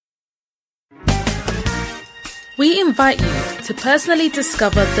We invite you to personally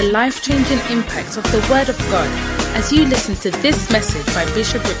discover the life-changing impact of the Word of God as you listen to this message by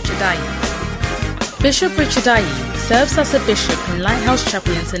Bishop Richard Ayi. Bishop Richard Ayi serves as a bishop in Lighthouse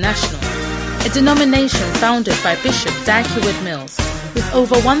Chapel International, a denomination founded by Bishop Dag Heward-Mills with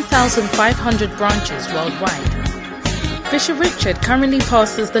over 1,500 branches worldwide. Bishop Richard currently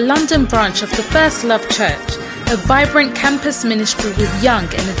pastors the London branch of the First Love Church, a vibrant campus ministry with young,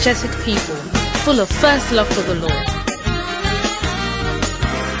 energetic people full of first love for the Lord.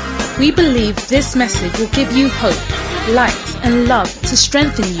 We believe this message will give you hope, light, and love to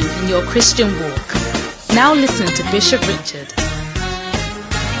strengthen you in your Christian walk. Now listen to Bishop Richard.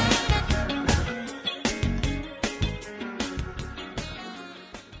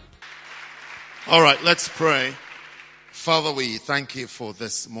 All right, let's pray. Father, we thank you for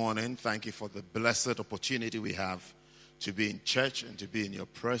this morning. Thank you for the blessed opportunity we have to be in church and to be in your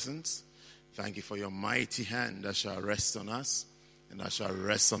presence. Thank you for your mighty hand that shall rest on us and that shall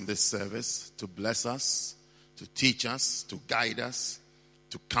rest on this service to bless us, to teach us, to guide us,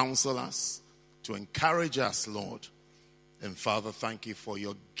 to counsel us, to encourage us, Lord. And Father, thank you for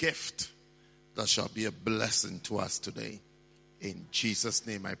your gift that shall be a blessing to us today. In Jesus'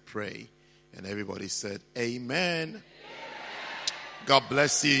 name I pray. And everybody said, Amen. Amen. God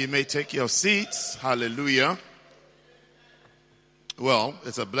bless you. You may take your seats. Hallelujah. Well,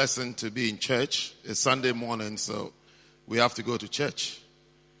 it's a blessing to be in church. It's Sunday morning, so we have to go to church.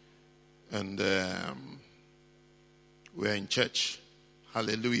 And we're in church.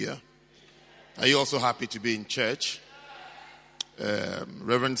 Hallelujah. Are you also happy to be in church?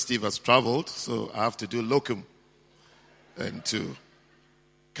 Reverend Steve has traveled, so I have to do locum and to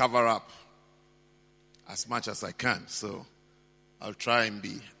cover up as much as I can. So I'll try and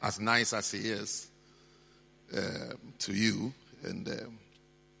be as nice as he is to you and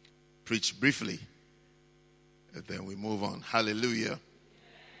preach briefly. And then we move on. Hallelujah.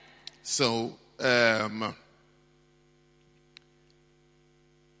 So turn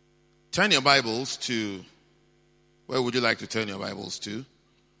your Bibles to, where would you like to turn your Bibles to?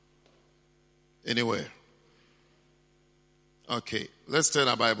 Anywhere. Okay, let's turn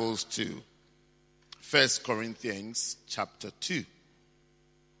our Bibles to 1 Corinthians chapter 2.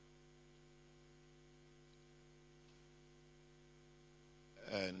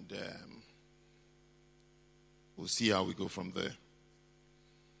 And we'll see how we go from there.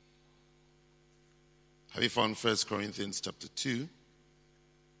 Have you found 1 Corinthians chapter 2?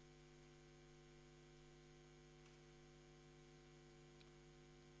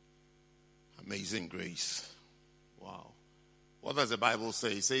 Amazing grace. Wow. What does the Bible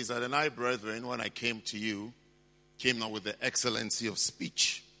say? It says that, and I, brethren, when I came to you, came not with the excellency of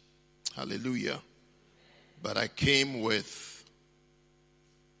speech. Hallelujah. But I came with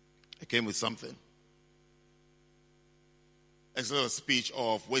something. Excellent speech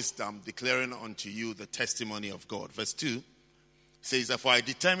of wisdom, declaring unto you the testimony of God. Verse 2 says, that, for I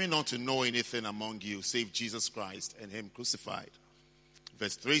determined not to know anything among you, save Jesus Christ and him crucified.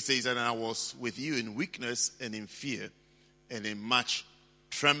 Verse 3 says, and I was with you in weakness and in fear and in much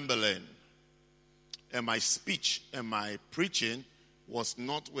trembling. And my speech and my preaching was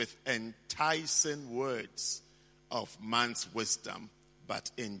not with enticing words of man's wisdom,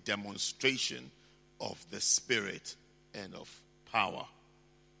 but in demonstration of the Spirit and of power.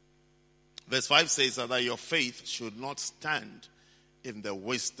 Verse 5 says that your faith should not stand in the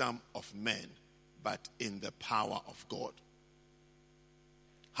wisdom of men, but in the power of God.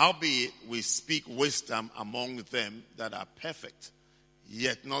 Howbeit we speak wisdom among them that are perfect,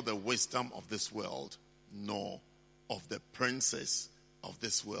 yet not the wisdom of this world, nor of the princes of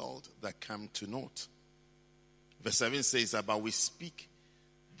this world that come to naught. Verse 7 says that, but we speak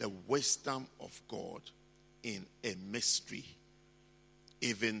the wisdom of God in a mystery,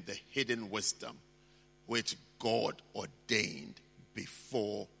 even the hidden wisdom which God ordained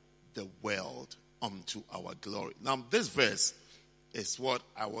before the world unto our glory. Now this verse is what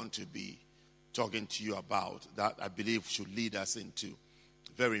I want to be talking to you about, that I believe should lead us into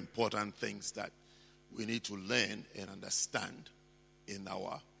very important things that we need to learn and understand in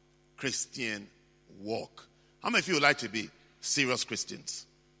our Christian walk. How many of you would like to be serious Christians?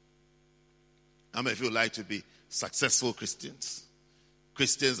 How many of you would like to be successful Christians?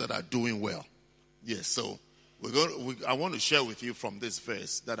 Christians that are doing well. Yes, so I want to share with you from this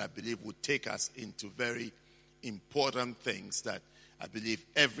verse that I believe would take us into very important things that I believe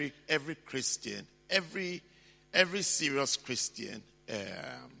every Christian, every serious Christian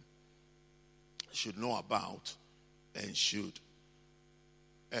should know about and should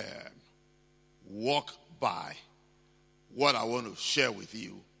walk by what I want to share with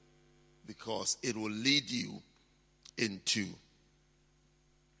you, because it will lead you into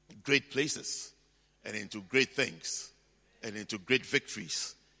great places and into great things and into great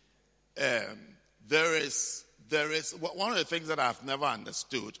victories. There is one of the things that I've never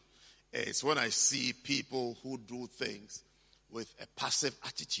understood is when I see people who do things with a passive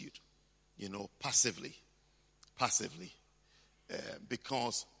attitude, passively,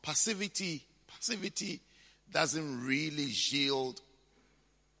 because passivity doesn't really yield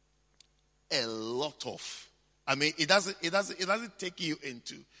a lot of. It doesn't take you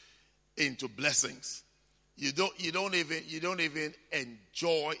into blessings. You don't even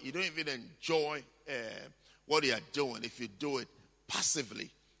enjoy what you are doing if you do it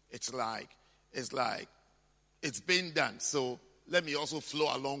passively. It's like it's been done. So let me also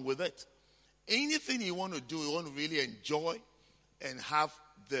flow along with it. Anything you want to do, you want to really enjoy and have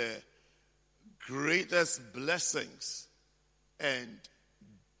the greatest blessings and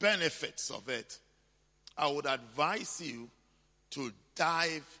benefits of it, I would advise you to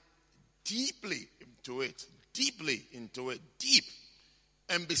dive deeply into it,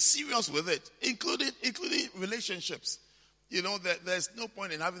 and be serious with it, including relationships. There's no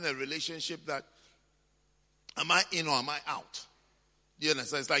point in having a relationship that, am I in or am I out? Do you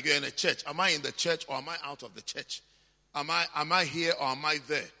understand? It's like you're in a church. Am I in the church or am I out of the church? Am I here or am I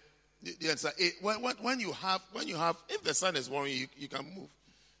there? Do you understand? When you have, if the sun is warming, you can move.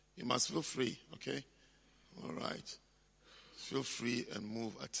 You must feel free, okay? All right. Feel free and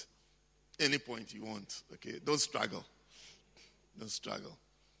move at any point you want, okay? Don't struggle at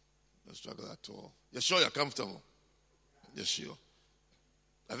all. You're sure you're comfortable? You're sure?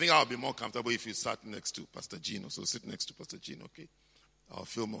 I think I'll be more comfortable if you sat next to Pastor Gino. So sit next to Pastor Gino, okay? I'll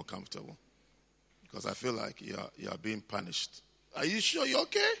feel more comfortable. Because I feel like you are being punished. Are you sure you're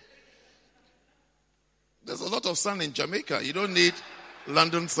okay? There's a lot of sun in Jamaica. You don't need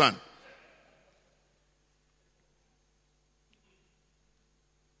London sun.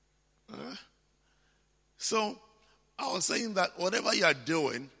 So I was saying that whatever you are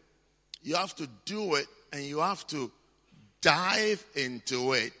doing, you have to do it and you have to dive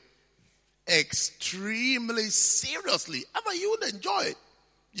into it extremely seriously. Otherwise, you won't enjoy it.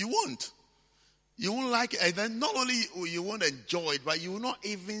 You won't. You won't like it. And then not only you won't enjoy it, but you will not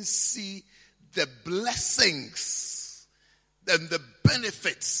even see the blessings and the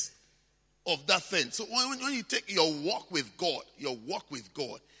benefits of that thing. So when you take your walk with God,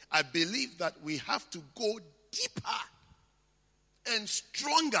 I believe that we have to go deeper and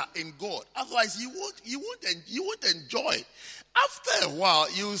stronger in God. Otherwise, you won't enjoy it. After a while,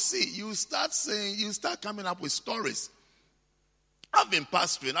 you start coming up with stories. I've been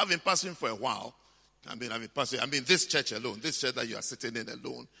pastoring for a while. I've been pastoring. This church alone, this church that you are sitting in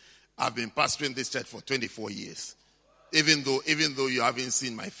alone, I've been pastoring this church for 24 years. Even though you haven't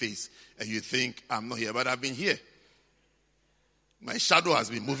seen my face and you think I'm not here, but I've been here. My shadow has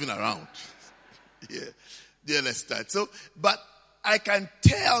been moving around. Yeah. Do you understand? So, but I can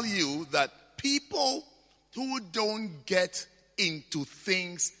tell you that people who don't get into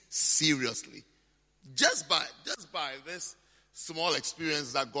things seriously, just by this small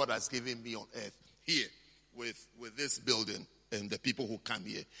experience that God has given me on earth here with this building and the people who come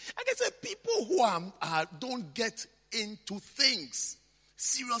here, like I said, people who don't get into things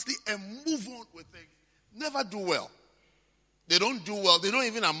seriously and move on with things never do well. They don't do well. They don't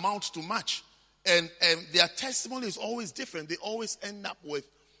even amount to much. And their testimony is always different. They always end up with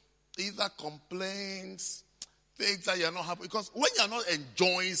either complaints, things that you're not happy. Because when you're not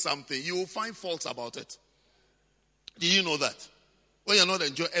enjoying something, you will find faults about it. Do you know that? When you're not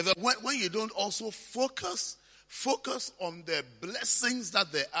enjoying, when you don't also focus on the blessings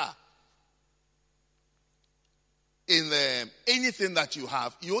that there are in anything that you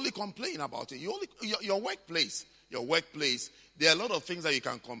have, you only complain about it. Your workplace, there are a lot of things that you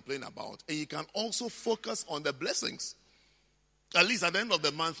can complain about. And you can also focus on the blessings. At least at the end of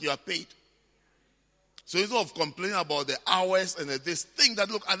the month, you are paid. So instead of complaining about the hours and this thing that,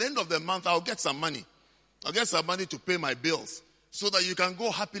 look, at the end of the month, I'll get some money. I'll get some money to pay my bills so that you can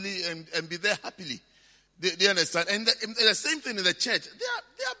go happily and be there happily. Do you understand? And the same thing in the church.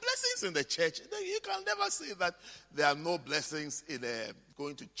 There are blessings in the church. You can never say that there are no blessings in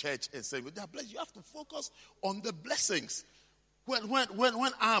going to church and saying, there are blessings. You have to focus on the blessings. When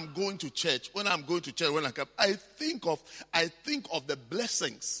I'm going to church, when I come, I think of the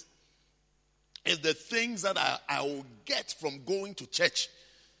blessings and the things that I will get from going to church.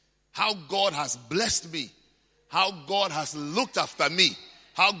 How God has blessed me. How God has looked after me.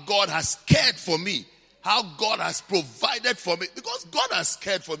 How God has cared for me. How God has provided for me. Because God has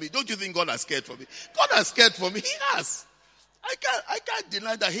cared for me. Don't you think God has cared for me? God has cared for me. He has. I can't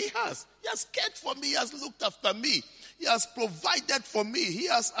deny that He has. He has cared for me. He has looked after me. He has provided for me. He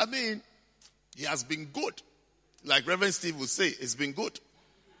has been good. Like Reverend Steve would say, it's been good.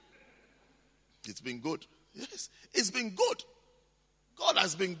 It's been good. Yes, it's been good. God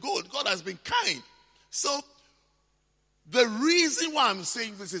has been good. God has been kind. So, the reason why I'm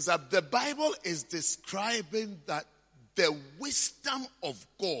saying this is that the Bible is describing that the wisdom of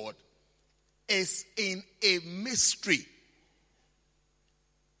God is in a mystery.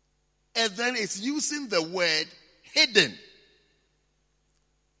 And then it's using the word hidden.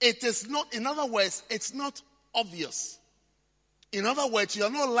 It is not, in other words, it's not obvious. In other words, you are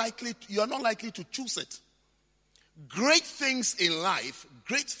not likely to choose it. Great things in life,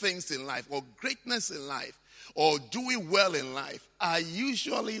 or greatness in life, or doing well in life are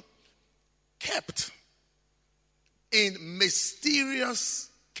usually kept in mysterious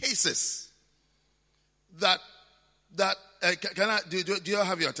cases that do you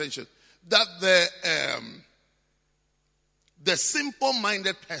have your attention? That the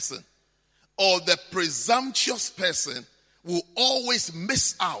simple-minded person or the presumptuous person will always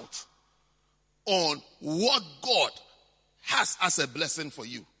miss out on what God has as a blessing for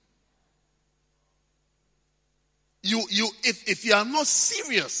you. If you are not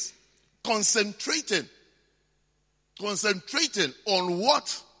serious, concentrating on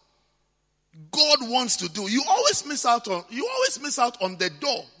what God wants to do, you always miss out on the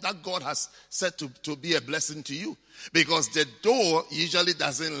door that God has set to be a blessing to you, because the door usually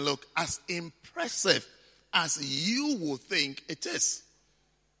doesn't look as impressive as you will think it is.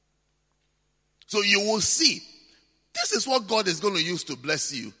 So you will see, this is what God is going to use to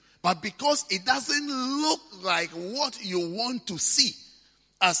bless you. But because it doesn't look like what you want to see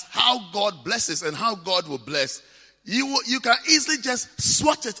as how God blesses and how God will bless, you can easily just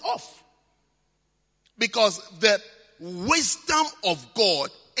swat it off. Because the wisdom of God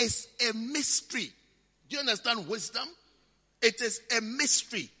is a mystery. Do you understand wisdom? It is a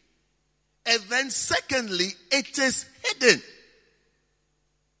mystery. And then secondly, it is hidden.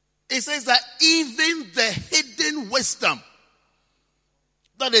 It says that even the hidden wisdom,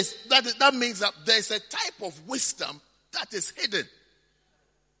 that means that there's a type of wisdom that is hidden.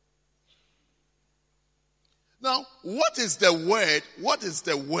 Now, what is the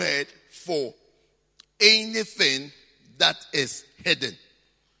word for anything that is hidden?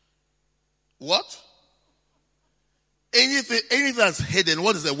 What? Anything that's hidden,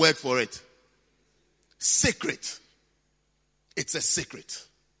 what is the word for it? Secret. It's a secret.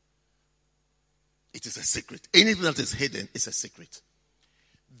 It is a secret. Anything that is hidden is a secret.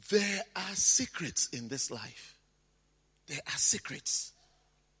 There are secrets in this life. There are secrets.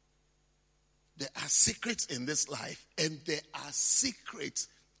 There are secrets in this life, and there are secrets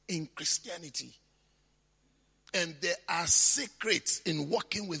in Christianity. And there are secrets in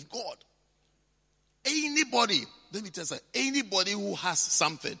walking with God. Anybody, let me tell you, anybody who has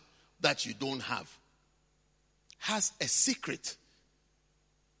something that you don't have has a secret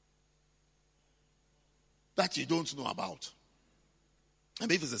that you don't know about.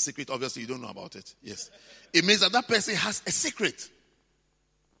 And if it's a secret, obviously you don't know about it. Yes. It means that person has a secret.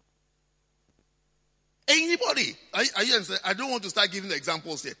 Anybody, I don't want to start giving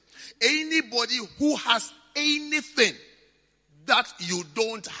examples here. Anybody who has anything that you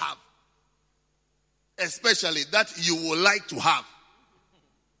don't have, especially that you would like to have,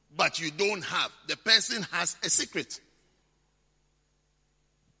 but you don't have, the person has a secret.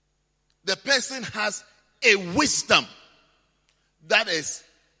 The person has a wisdom that is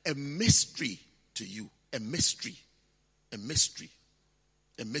a mystery to you. A mystery. A mystery.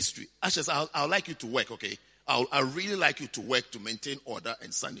 A mystery. Ashes, I'd like you to work, okay? I really like you to work to maintain order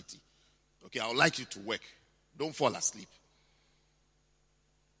and sanity. Okay, I would like you to work. Don't fall asleep.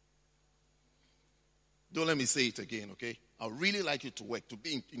 Don't let me say it again, okay? I would really like you to work, to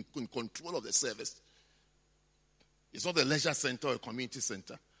be in control of the service. It's not a leisure center or a community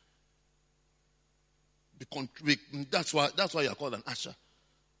center. That's why you're called an usher.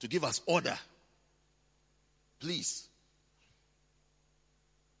 To give us order. Please.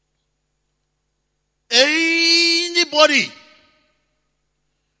 Anybody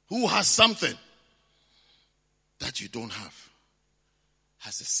who has something that you don't have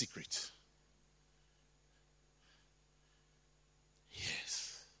has a secret.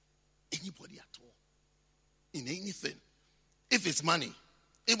 Yes. Anybody at all. In anything. If it's money.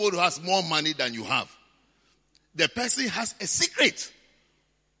 Anybody who has more money than you have. The person has a secret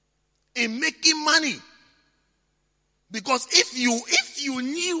in making money. Because if you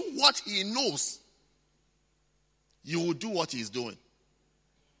knew what he knows, you will do what he's doing.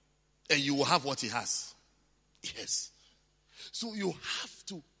 And you will have what he has. Yes. So you have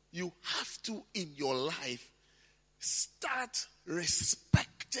to in your life Start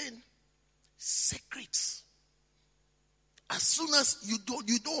respecting secrets. As soon as you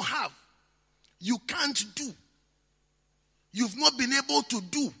don't have, you can't do, you've not been able to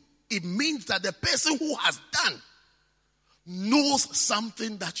do, it means that the person who has done knows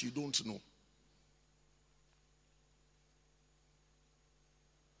something that you don't know.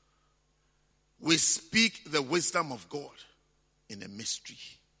 We speak the wisdom of God in a mystery.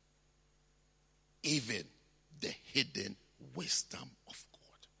 Even the hidden wisdom of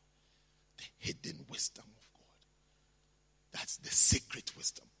God. The hidden wisdom of God. That's the secret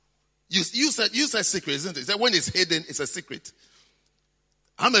wisdom. You said secret, isn't it? You said when it's hidden, it's a secret.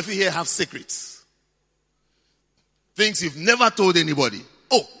 How many of you here have secrets? Things you've never told anybody.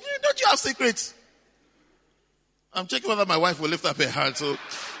 Oh, don't you have secrets? I'm checking whether my wife will lift up her hand. So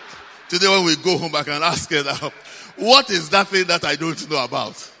today when we go home, I can ask her now, what is that thing that I don't know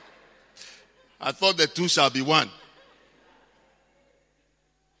about? I thought the two shall be one.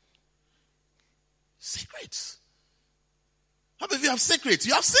 Secrets. How many of you have secrets?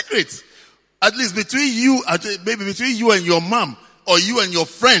 You have secrets. At least between you, maybe between you and your mom, or you and your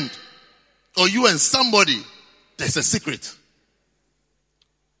friend, or you and somebody, there's a secret.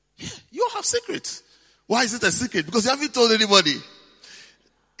 Yeah, you have secrets. Why is it a secret? Because you haven't told anybody.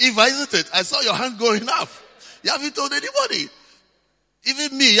 Eva, isn't it? I saw your hand going up. You haven't told anybody.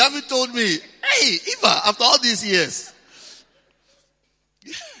 Even me, you haven't told me. Hey, Eva, after all these years.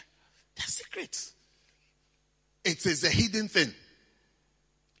 Yeah, they're secrets. It is a hidden thing.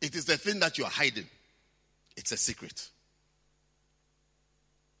 It is the thing that you are hiding. It's a secret.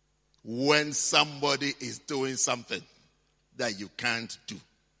 When somebody is doing something that you can't do,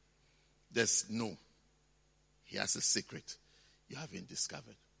 there's no. He has a secret you haven't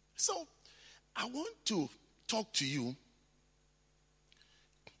discovered. So, I want to talk to you,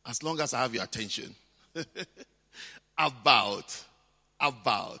 as long as I have your attention, about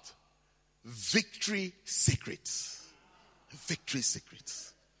victory secrets. Victory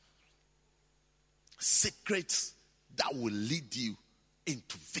secrets. Secrets that will lead you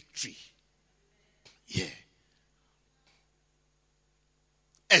into victory. Yeah.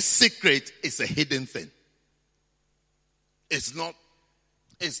 A secret is a hidden thing. It's not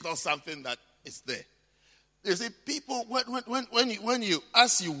something that is there. You see, people, when you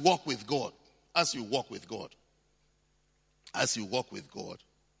as you walk with God,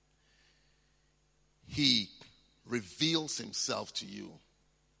 He reveals himself to you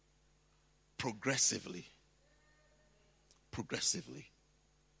progressively.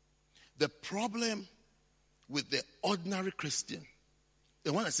 The problem with the ordinary Christian,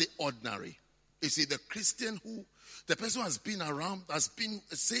 and when I say ordinary, you see the Christian who, the person who has been around,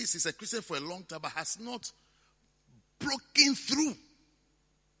 says he's a Christian for a long time, but has not broken through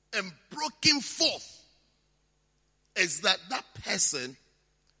and broken forth, is that person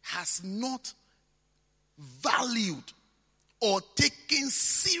has not valued or taken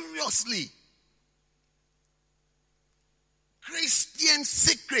seriously Christian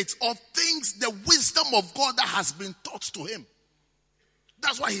secrets of things, the wisdom of God that has been taught to him.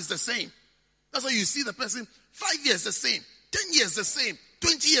 That's why he's the same. That's why you see the person 5 years the same, 10 years the same,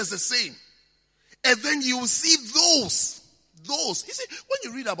 20 years the same. And then you will see those. You see, when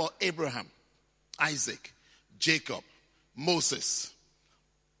you read about Abraham, Isaac, Jacob, Moses,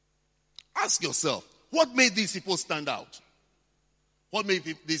 ask yourself, what made these people stand out? What made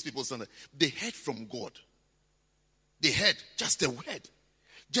these people stand out? They heard from God. They heard just a word,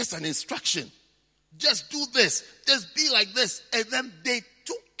 just an instruction. Just do this, just be like this. And then they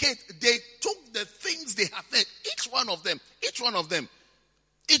took it, they took the things they have heard, each one of them,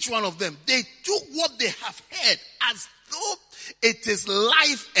 they took what they have heard as though it is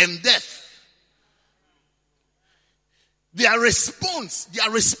life and death. Their response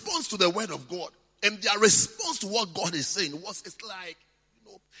to the word of God and their response to what God is saying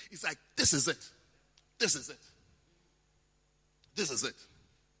it's like, this is it. This is it. This is it.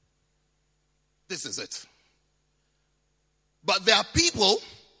 This is it. But there are people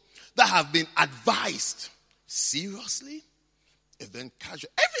that have been advised seriously and then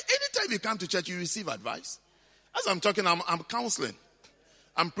casually. Anytime you come to church, you receive advice. As I'm talking, I'm counseling.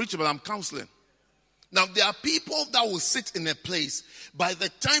 I'm preaching, but I'm counseling. Now, there are people that will sit in a place. By the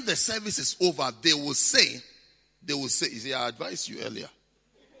time the service is over, they will say, you see, I advised you earlier.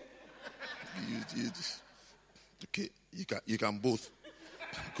 Okay, you can both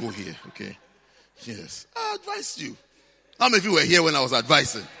go here, okay? Yes, I advised you. How many of you were here when I was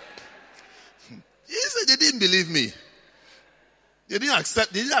advising? You said they didn't believe me. They didn't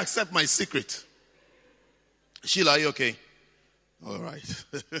accept my secret. Sheila, are you okay? All right.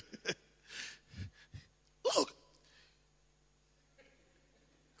 Look,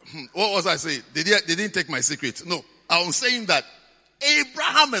 what was I saying? They didn't take my secret. No, I was saying that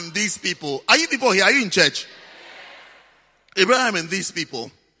Abraham and these people, are you people here? Are you in church? Abraham and these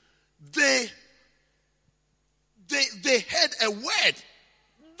people, they heard a word.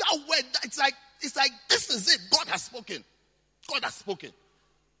 That word, it's like, this is it. God has spoken. God has spoken.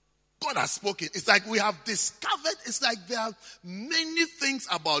 God has spoken. It's like we have discovered, it's like there are many things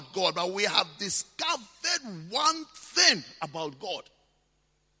about God, but we have discovered one thing about God.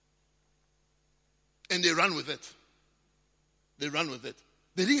 And they ran with it. They ran with it.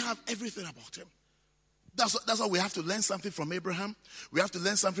 They didn't have everything about him. That's why we have to learn something from Abraham. We have to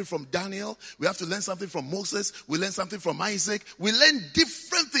learn something from Daniel. We have to learn something from Moses. We learn something from Isaac. We learn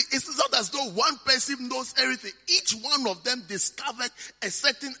different things. It's not as though one person knows everything. Each one of them discovered a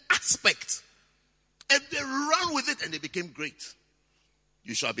certain aspect. And they ran with it and they became great.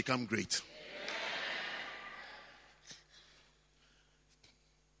 You shall become great.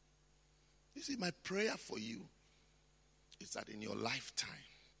 You see, my prayer for you is that in your lifetime,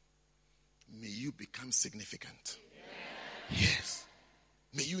 may you become significant. Yes.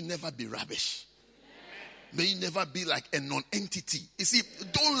 May you never be rubbish. May you never be like a non-entity. You see,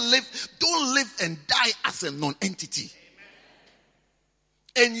 don't live and die as a non-entity.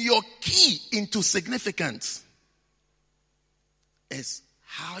 And your key into significance is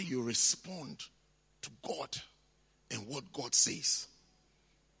how you respond to God and what God says.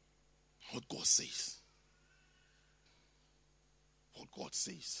 What God says. What God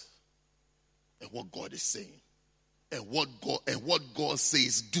says. And what God is saying. And what God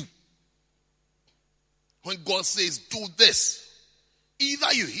says do. When God says do this,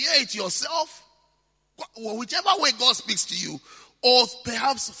 either you hear it yourself, or whichever way God speaks to you, or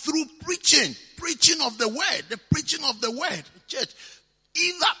perhaps through preaching of the word, the preaching of the word, church.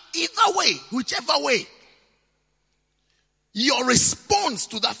 Either way, whichever way, your response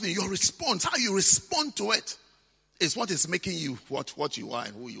to that thing, your response, how you respond to it, is what is making you what you are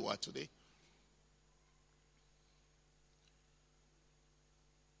and who you are today.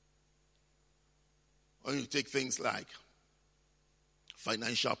 When you take things like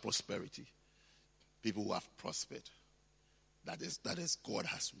financial prosperity, people who have prospered, that is God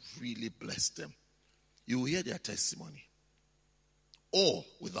has really blessed them. You will hear their testimony. All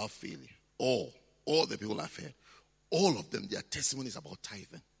without failure. All the people I've heard, all of them, their testimonies about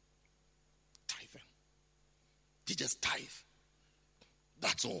tithing. Tithing. They just tithe.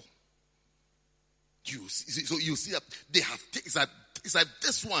 That's all. You see that they have, it's like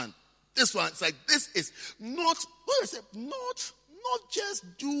this one, it's like this is not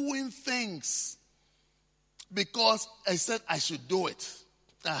just doing things because I said I should do it.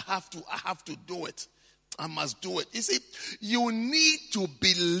 I have to do it. I must do it. You see, you need to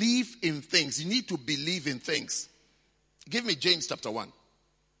believe in things. You need to believe in things. Give me James chapter 1.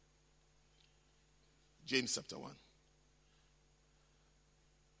 James chapter 1.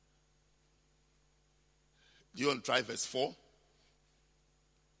 Do you want to try verse 4?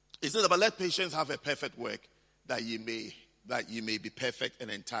 It says, but let patience have a perfect work, that ye may be perfect and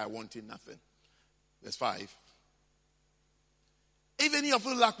entire, wanting nothing. Verse 5. If any of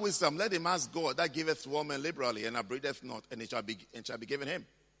you lack wisdom, let him ask God, that giveth to all men liberally, and upbraideth not, and it shall be given him.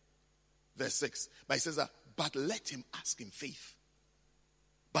 Verse 6. But it says that, but let him ask in faith.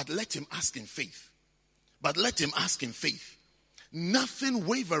 But let him ask in faith. But let him ask in faith. Nothing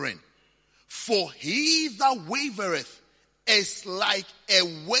wavering. For he that wavereth is like a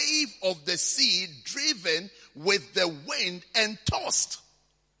wave of the sea driven with the wind and tossed.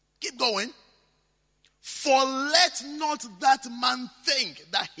 Keep going. For let not that man think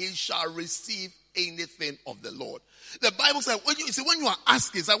that he shall receive anything of the Lord. The Bible says, when you are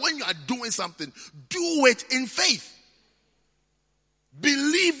asking, like when you are doing something, do it in faith.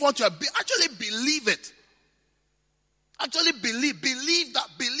 Believe what you are. Actually believe it. Actually believe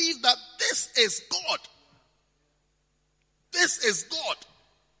that this is God. This is God.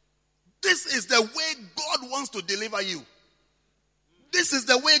 This is the way God wants to deliver you. This is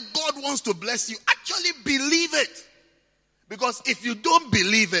the way God wants to bless you. Actually believe it. Because if you don't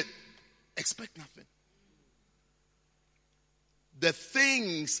believe it, expect nothing. The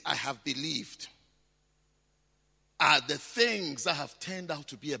things I have believed are the things that have turned out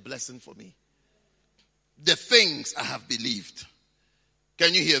to be a blessing for me. The things I have believed.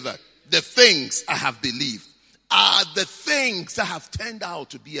 Can you hear that? The things I have believed are the things that have turned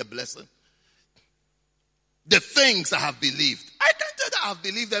out to be a blessing. The things I have believed. I can't tell that I have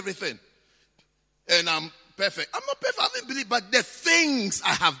believed everything. And I'm perfect. I'm not perfect, I haven't believed. But the things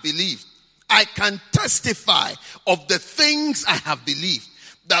I have believed, I can testify of the things I have believed.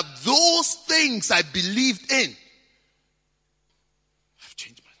 That those things I believed in have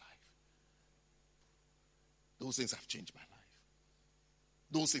changed my life. Those things have changed my life.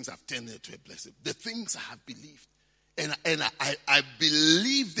 Those things have turned into a blessing. The things I have believed. And I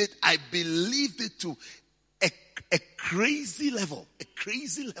believed it. I believed it to a crazy level. A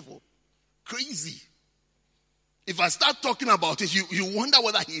crazy level. Crazy. If I start talking about it, you wonder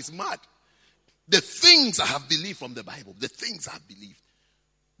whether he is mad. The things I have believed from the Bible. The things I have believed.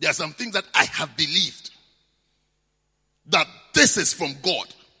 There are some things that I have believed. That this is from God.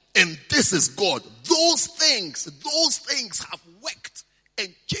 And this is God. Those things have worked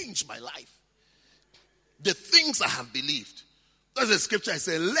and changed my life. The things I have believed. That's the scripture I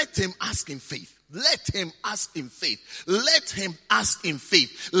say, let him ask in faith. Let him ask in faith. Let him ask in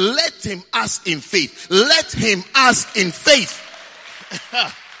faith. Let him ask in faith. Let him ask in faith.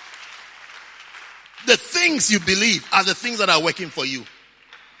 The things you believe are the things that are working for you.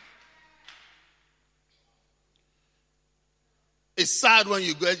 It's sad when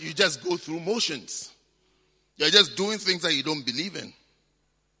you just go through motions. You're just doing things that you don't believe in.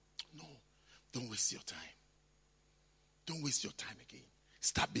 No, don't waste your time. Don't waste your time again.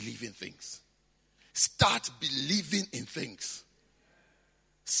 Start believing things. Start believing in things.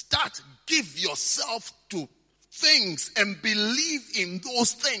 Give yourself to things and believe in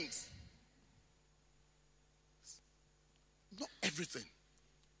those things. Not everything.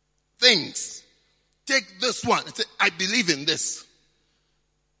 Things. Take this one and say, I believe in this.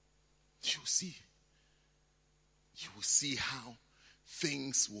 You will see how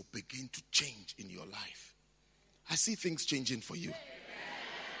things will begin to change in your life. I see things changing for you.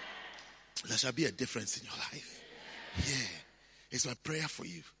 There shall be a difference in your life. Yeah. It's my prayer for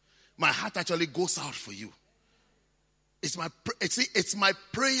you. My heart actually goes out for you. It's my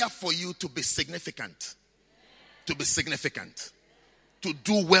prayer for you to be significant. To be significant. To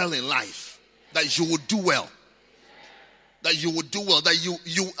do well in life. That you will do well. That you will do well. That you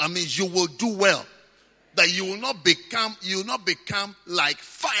will do well. That you will not become like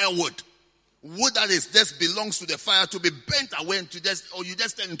firewood. Wood that is just belongs to the fire to be burnt away and you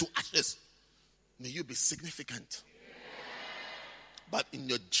just turn into ashes. May you be significant. But in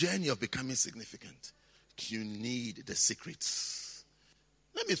your journey of becoming significant, you need the secrets.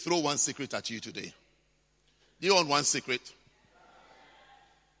 Let me throw one secret at you today. Do you want one secret?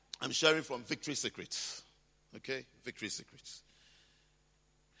 I'm sharing from Victory Secrets. Okay? Victory Secrets.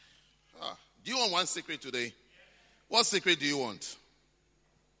 Do you want one secret today? What secret do you want?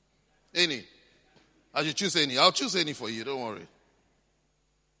 Any? I should choose any. I'll choose any for you. Don't worry.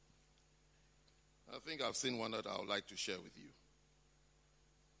 I think I've seen one that I would like to share with you.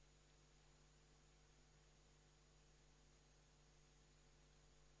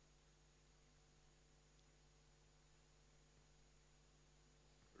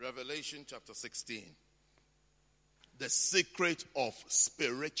 Revelation chapter 16. The secret of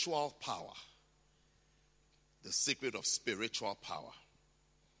spiritual power. The secret of spiritual power.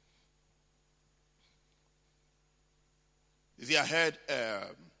 You see, I heard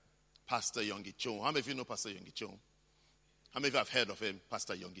Pastor Yonggi Cho. How many of you know Pastor Yonggi Cho? How many of you have heard of him,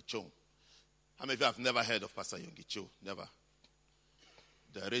 Pastor Yonggi Cho? How many of you have never heard of Pastor Yonggi Cho? Never.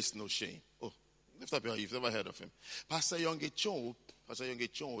 There is no shame. Oh, lift up your hand. You've never heard of him. Pastor Yonggi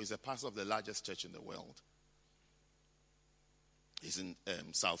Cho is a pastor of the largest church in the world. He's in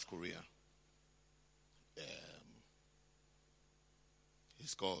South Korea.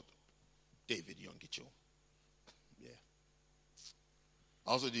 He's called David Yonggi Cho. Yeah.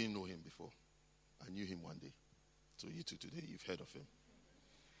 I also didn't know him before. I knew him one day. So you two today, you've heard of him.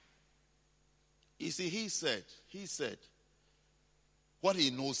 You see, he said, what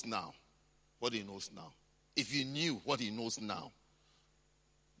he knows now, if you knew what he knows now,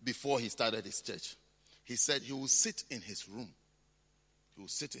 before he started his church, he said he will sit in his room. He will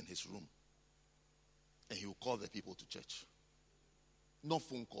sit in his room and he will call the people to church. No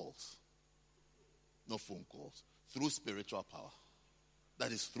phone calls. No phone calls. Through spiritual power.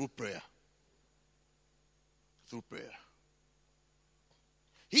 That is through prayer. Through prayer.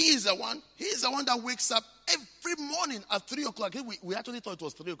 He is the one that wakes up every morning at 3 o'clock. We actually thought it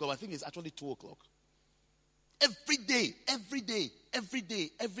was 3 o'clock. I think it's actually 2 o'clock. Every day,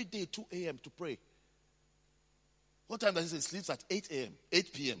 2 a.m. to pray. What time does he say? Sleeps at 8 a.m.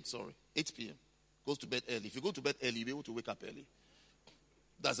 8 p.m., sorry. 8 p.m. Goes to bed early. If you go to bed early, you'll be able to wake up early.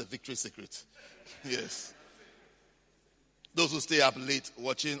 That's a victory secret. Yes. Those who stay up late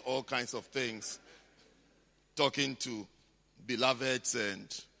watching all kinds of things, talking to beloveds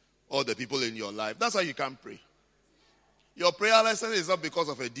and all the people in your life. That's why you can't pray. Your prayer lesson is not because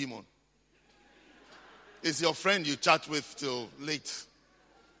of a demon. It's your friend you chat with till late.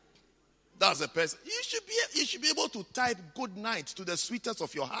 That's the person. You should be able to type good night to the sweetest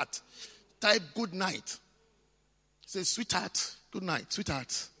of your heart. Type good night. Say, sweetheart, good night.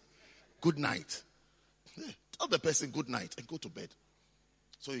 Sweetheart, good night. Tell the person good night and go to bed.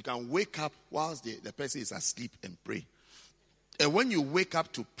 So you can wake up whilst the person is asleep and pray. And when you wake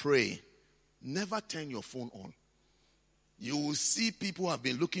up to pray, never turn your phone on. You will see people have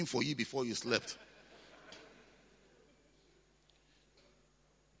been looking for you before you slept.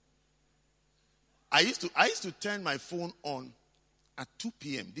 I used to turn my phone on at 2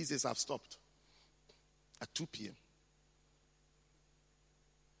 p.m. These days I've stopped. At 2 p.m.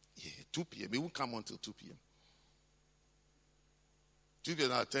 Yeah, 2 p.m. It won't come on till 2 p.m. 2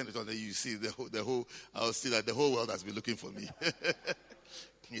 p.m. I'll turn it on, then you see I'll see that the whole world has been looking for me.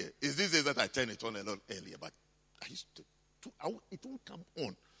 Yeah, it's these days that I turn it on a lot earlier, but I used to it won't come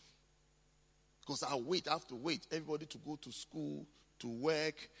on. Because I have to wait. Everybody to go to school, to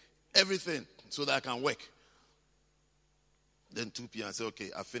work, everything, so that I can work. Then 2 p.m. I say, okay,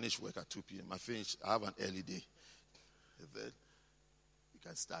 I finish work at 2 p.m. I have an early day. Then you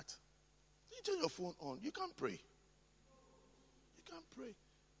can start. You turn your phone on. You can't pray. You can't pray.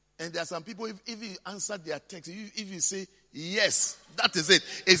 And there are some people, if you answer their text, if you say yes, that is it.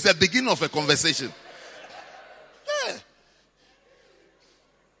 It's the beginning of a conversation. Yeah.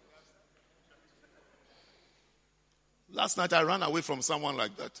 Last night I ran away from someone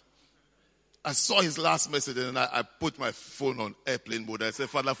like that. I saw his last message and I put my phone on airplane mode. I said,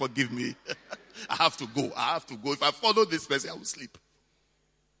 Father, forgive me. I have to go. If I follow this person, I will sleep.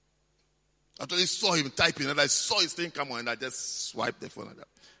 I actually saw him typing and I saw his thing come on and I just swiped the phone on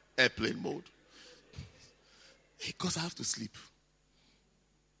airplane mode. Because I have to sleep.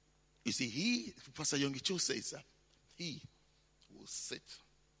 You see, Pastor Yongicho says that he will sit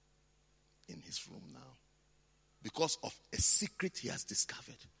in his room now because of a secret he has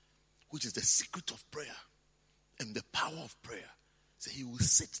discovered, which is the secret of prayer and the power of prayer. So he will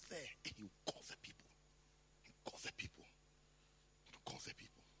sit there and he will call the people.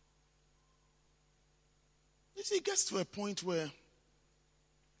 You see, it gets to a point where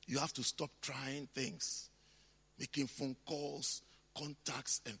you have to stop trying things, making phone calls,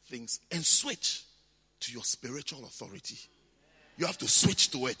 contacts and things, and switch to your spiritual authority. You have to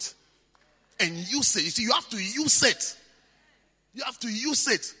switch to it and use it. You see, you have to use it. You have to use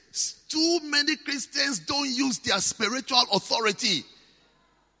it. Too many Christians don't use their spiritual authority.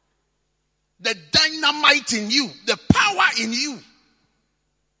 The dynamite in you, the power in you.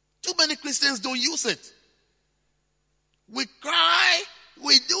 Too many Christians don't use it. We cry,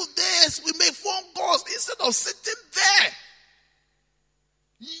 we do this, we make phone calls instead of sitting there.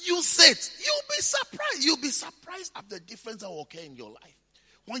 Use it. You'll be surprised at the difference that will occur in your life.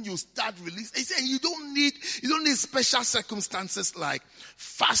 When you start releasing, he said you don't need special circumstances like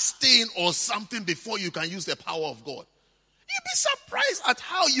fasting or something before you can use the power of God. You'll be surprised at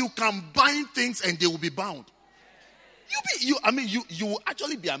how you can bind things and they will be bound. You will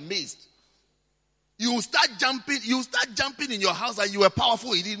actually be amazed. You will start jumping in your house and you were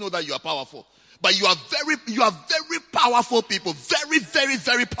powerful. You didn't know that you are powerful. But you are very powerful people. Very, very,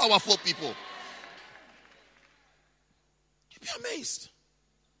 very powerful people. You'll be amazed.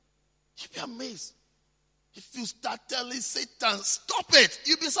 You'll be amazed. If you start telling Satan, stop it,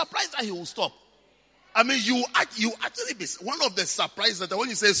 you'll be surprised that he will stop. You actually be one of the surprises that when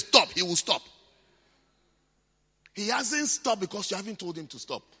you say stop, he will stop. He hasn't stopped because you haven't told him to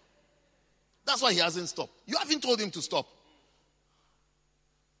stop. That's why he hasn't stopped. You haven't told him to stop.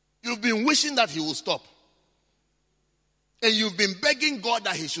 You've been wishing that he will stop. And you've been begging God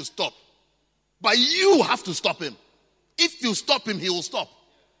that he should stop. But you have to stop him. If you stop him, he will stop.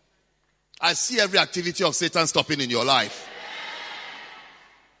 I see every activity of Satan stopping in your life.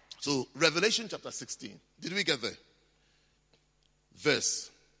 So, Revelation chapter 16. Did we get there? Verse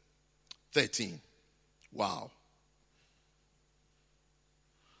 13. Wow.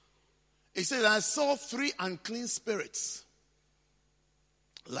 It said, I saw 3 unclean spirits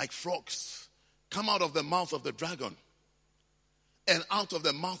like frogs come out of the mouth of the dragon and out of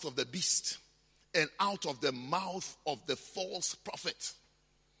the mouth of the beast and out of the mouth of the false prophet.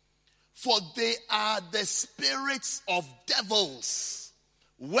 For they are the spirits of devils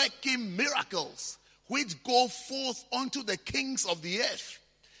working miracles which go forth unto the kings of the earth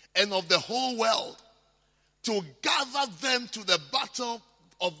and of the whole world to gather them to the battle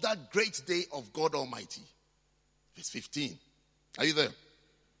of that great day of God Almighty. Verse 15. Are you there?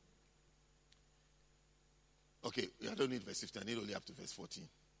 Okay, I don't need verse 15. I need only up to verse 14.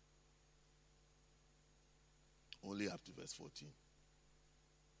 Only up to verse 14.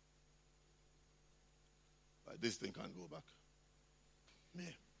 But this thing can't go back.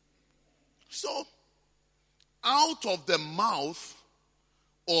 Yeah. So, out of the mouth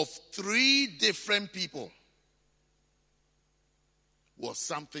of 3 different people, was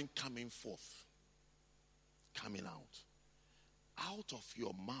something coming forth, coming out. Out of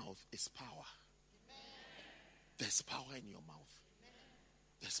your mouth is power. There's power in your mouth.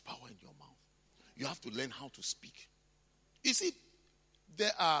 There's power in your mouth. You have to learn how to speak. You see,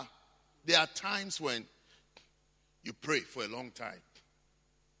 there are times when you pray for a long time.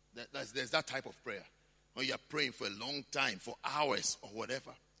 There's that type of prayer. When you're praying for a long time, for hours or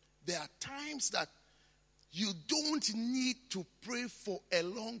whatever. There are times that you don't need to pray for a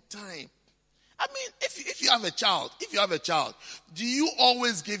long time. I mean, if you have a child, do you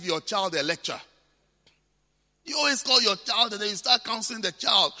always give your child a lecture? You always call your child and then you start counseling the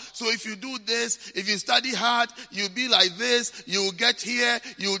child. So if you do this, if you study hard, you'll be like this, you'll get here,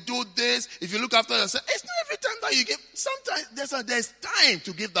 you'll do this. If you look after yourself, it's not every time that you give. Sometimes there's time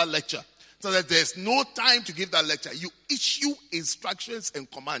to give that lecture. So that there's no time to give that lecture. You issue instructions and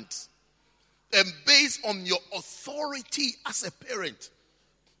commands. And based on your authority as a parent,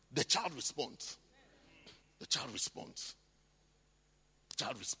 the child responds. The child responds. The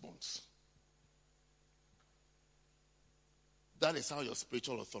child responds. That is how your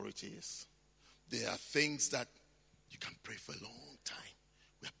spiritual authority is. There are things that you can pray for a long time.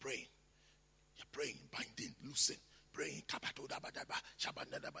 We are praying. You're praying, binding, loosing, praying,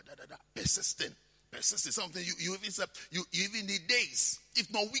 persistent. Something you even need days,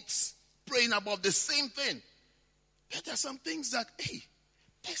 if not weeks, praying about the same thing. But there are some things that,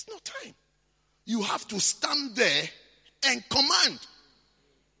 there's no time. You have to stand there and command.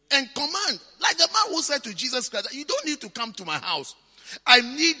 Like the man who said to Jesus Christ, you don't need to come to my house. I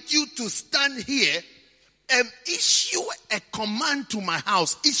need you to stand here and issue a command to my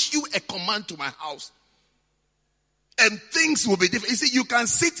house. Issue a command to my house. And things will be different. You see, you can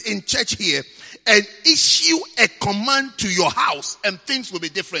sit in church here and issue a command to your house and things will be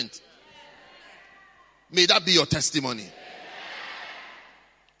different. May that be your testimony.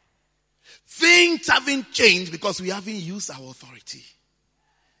 Things haven't changed because we haven't used our authority.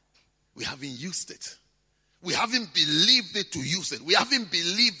 We haven't used it. We haven't believed it to use it. We haven't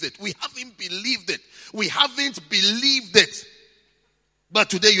believed it. But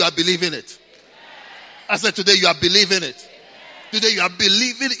today you are believing it. I said today you are believing it. Today you are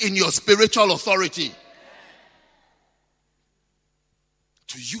believing in your spiritual authority.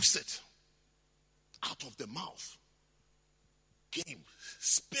 To use it. Out of the mouth came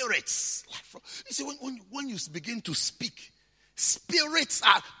spirits. You see, when you begin to speak,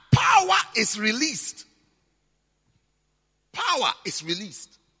 power is released. Power is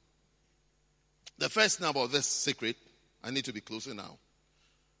released. The first thing about this secret, I need to be closer now,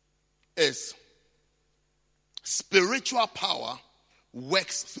 is spiritual power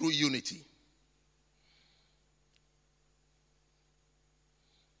works through unity.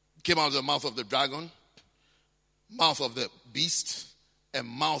 Came out of the mouth of the dragon, mouth of the beast, and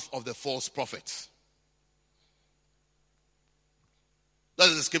mouth of the false prophet. That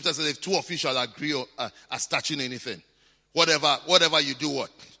is the scripture says, if two of you shall agree as touching anything, whatever you do, what?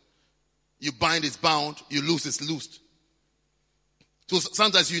 You bind is bound, you loose is loosed. So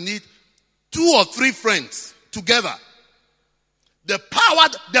sometimes you need 2 or 3 friends together. The power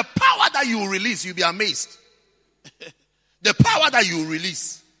that you will release, you'll be amazed. The power that you will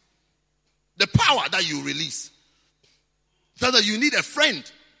release. The power that you release. So that you need a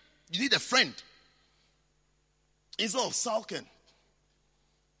friend. You need a friend. Instead of sulking.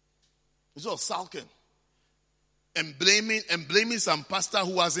 And blaming some pastor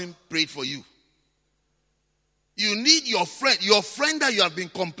who hasn't prayed for you. You need your friend that you have been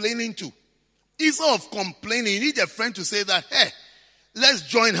complaining to. Instead of complaining, you need a friend to say that, hey, let's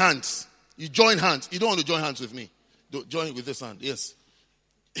join hands. You join hands. You don't want to join hands with me. Join with this hand. Yes.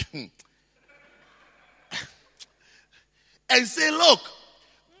 And say, look,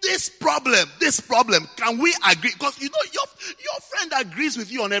 this problem, can we agree? Because you know your friend agrees with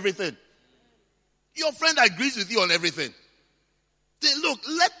you on everything. Your friend agrees with you on everything. Say, look,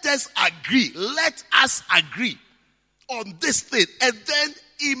 let us agree on this thing. And then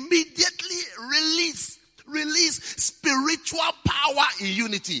immediately release spiritual power in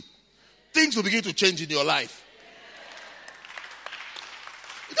unity. Things will begin to change in your life.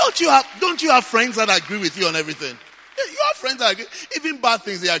 Don't you have friends that agree with you on everything? You have friends that agree. Even bad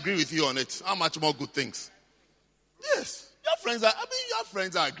things, they agree with you on it. How much more good things? Yes. You have friends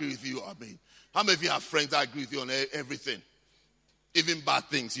that agree with you. How many of you have friends that agree with you on everything? Even bad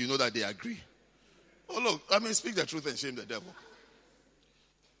things, you know that they agree. Oh, look, speak the truth and shame the devil.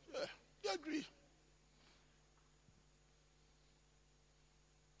 Yeah, you agree.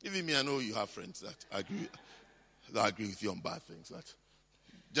 Even me, I know you have friends that agree with you on bad things.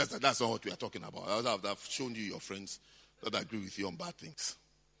 That's not what we are talking about. I've shown you your friends that agree with you on bad things.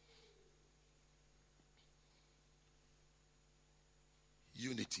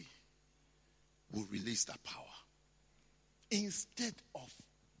 Unity will release that power. Instead of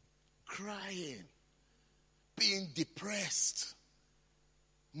crying, being depressed,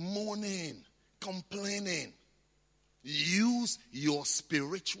 moaning, complaining, use your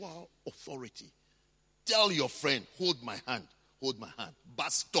spiritual authority. Tell your friend, hold my hand, hold my hand.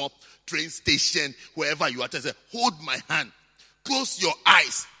 Bus stop, train station, wherever you are, say, hold my hand. Close your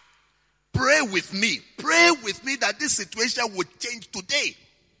eyes. Pray with me that this situation will change today.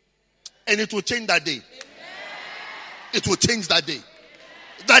 And it will change that day. Amen. It will change that day. Amen.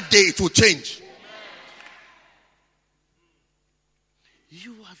 That day it will change. Amen.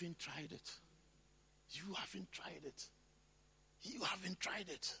 You haven't tried it. You haven't tried it. You haven't tried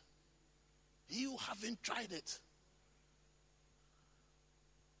it. You haven't tried it.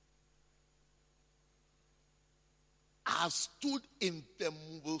 I've stood in the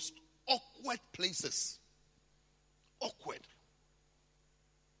most awkward places. Awkward.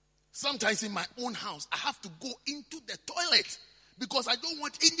 Sometimes in my own house, I have to go into the toilet because I don't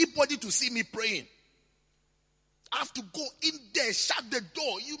want anybody to see me praying. I have to go in there, shut the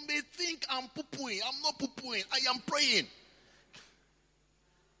door. You may think I'm poo-pooing. I'm not poo-pooing. I am praying.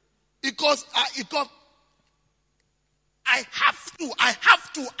 Because I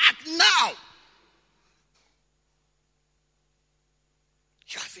have to act now.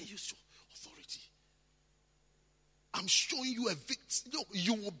 You haven't used your authority. I'm showing you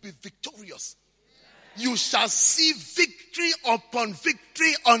you will be victorious. You shall see victory upon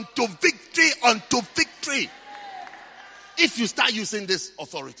victory unto victory unto victory. If you start using this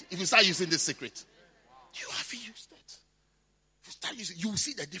authority, if you start using this secret, you haven't used it. If you start using it, you will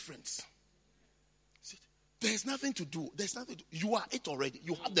see the difference. There's nothing to do. You are it already.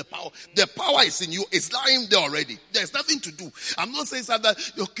 You have the power. The power is in you. It's lying there already. There's nothing to do. I'm not saying that,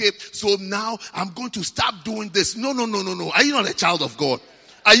 okay, so now I'm going to stop doing this. No. Are you not a child of God?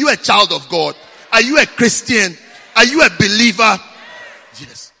 Are you a child of God? Are you a Christian? Are you a believer?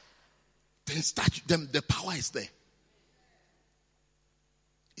 Yes. Then start. The power is there.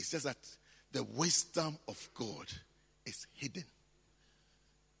 It says that the wisdom of God is hidden.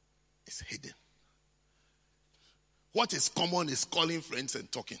 It's hidden. What is common is calling friends and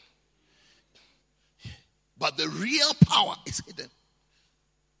talking. But the real power is hidden.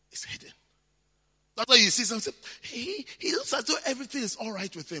 It's hidden. That's why you see something. He looks as though everything is all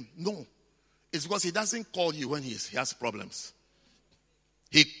right with him. No. It's because he doesn't call you when he has problems.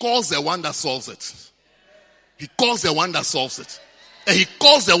 He calls the one that solves it. He calls the one that solves it. And he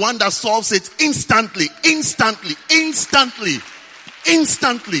calls the one that solves it instantly.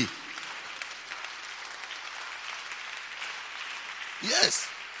 Yes,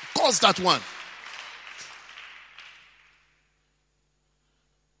 calls that one.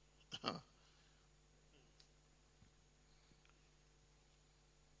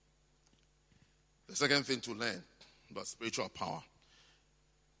 The second thing to learn about spiritual power.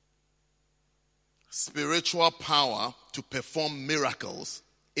 Spiritual power to perform miracles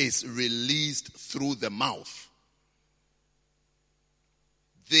is released through the mouth.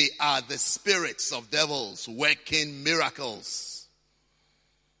 They are the spirits of devils working miracles.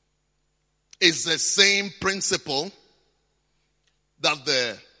 It's the same principle that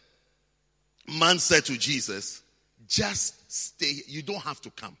the man said to Jesus, just stay. You don't have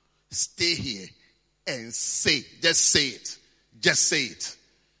to come. Stay here and say. Just say it. Just say it.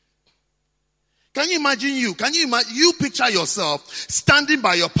 Can you imagine you picture yourself standing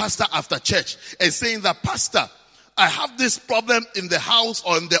by your pastor after church and saying that, Pastor, I have this problem in the house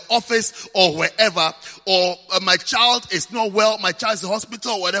or in the office or wherever, or my child is not well, my child is in the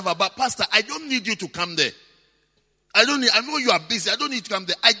hospital or whatever, but Pastor, I don't need you to come there. I know you are busy. I don't need to come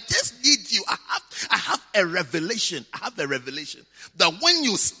there. I just need you. I have a revelation. That when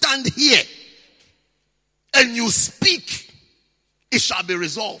you stand here and you speak, it shall be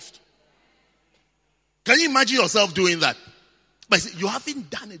resolved. Can you imagine yourself doing that? But you haven't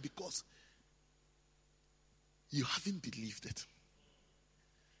done it because you haven't believed it.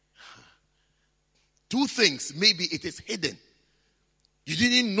 Two things. Maybe it is hidden. You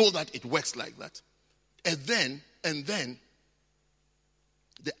didn't know that it works like that. And then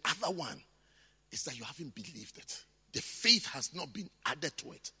the other one is that you haven't believed it. The faith has not been added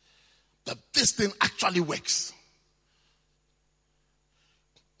to it. That this thing actually works.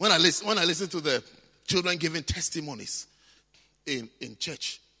 When I listen to the children giving testimonies in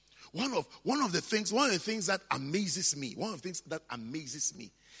church, one of the things that amazes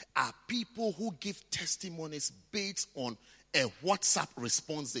me are people who give testimonies based on a WhatsApp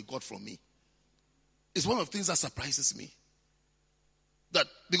response they got from me. It's one of the things that surprises me. That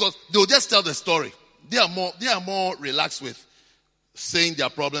because they'll just tell the story. They are more relaxed with saying their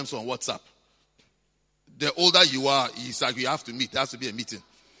problems on WhatsApp. The older you are, it's like you have to meet. There has to be a meeting.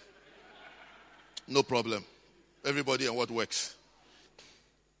 No problem. Everybody and what works.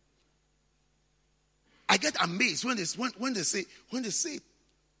 I get amazed when they say.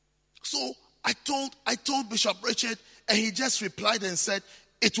 So I told Bishop Richard, and he just replied and said,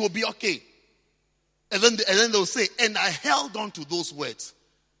 "It will be okay." And then they'll say, "And I held on to those words.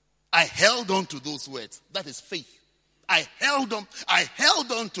 I held on to those words." That is faith. I held on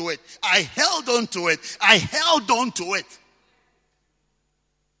to it. I held on to it. I held on to it.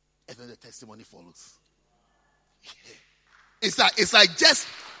 And then the testimony follows. Yeah. It's like just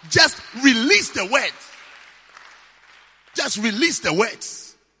release the words. Just release the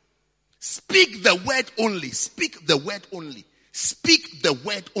words. Speak the word only. Speak the word only. Speak the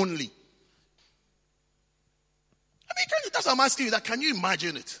word only. I mean, that's what I'm asking you. That can you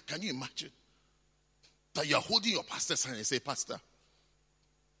imagine it? Can you imagine that you're holding your pastor's hand and say, "Pastor,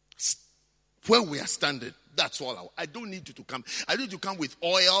 where we are standing, that's all. I don't need you to come. I don't need you to come with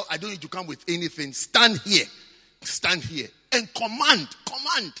oil. I don't need you to come with anything. Stand here and command.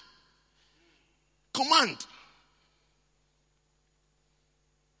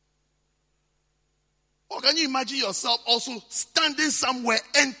 Or can you imagine yourself also standing somewhere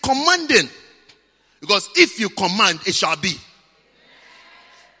and commanding? Because if you command, it shall be.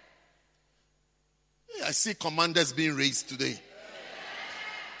 I see commanders being raised today.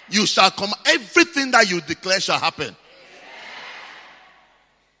 You shall command. Everything that you declare shall happen.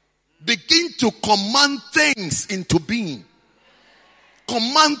 Begin to command things into being.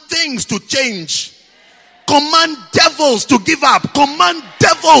 Command things to change. Command devils to give up. Command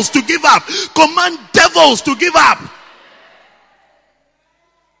devils to give up. Command devils to give up.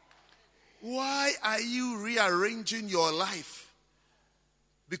 Why are you rearranging your life?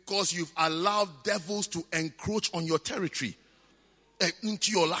 Because you've allowed devils to encroach on your territory,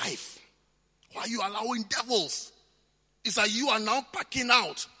 into your life. Why are you allowing devils? It's like you are now packing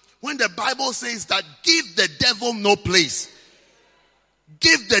out. When the Bible says that give the devil no place.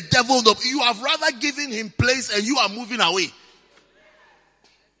 Give the devil no place. You have rather given him place and you are moving away.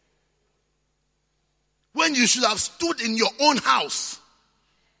 When you should have stood in your own house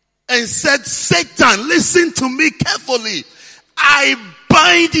and said, "Satan, listen to me carefully. I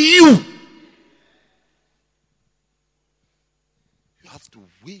bind you." You have to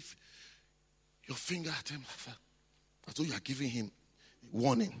wave your finger at him as though you are giving him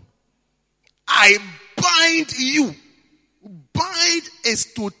warning. I bind you. Bind is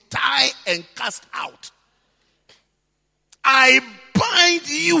to tie and cast out. I bind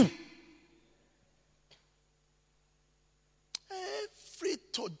you. Every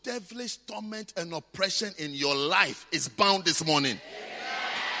devilish torment and oppression in your life is bound this morning.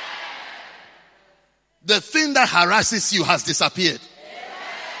 The thing that harasses you has disappeared.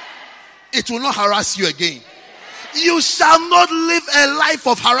 It will not harass you again. You shall not live a life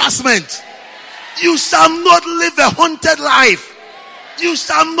of harassment. You shall not live a haunted life. You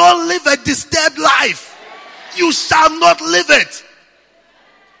shall not live a disturbed life. You shall not live it.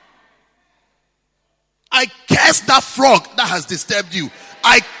 I curse that frog that has disturbed you.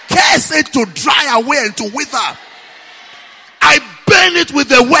 I curse it to dry away and to wither. I burn it with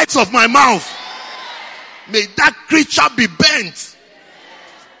the words of my mouth. May that creature be burnt.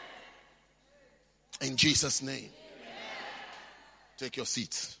 In Jesus' name. Take your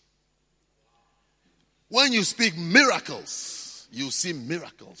seat. When you speak miracles, you see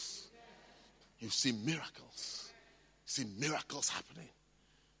miracles. You see miracles. See miracles happening.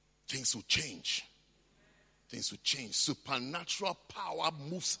 Things will change. Things will change. Supernatural power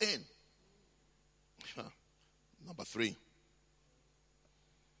moves in. Number 3.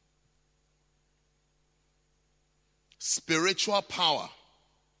 Spiritual power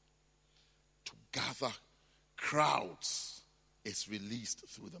to gather crowds is released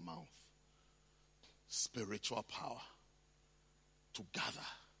through the mouth. Spiritual power to gather.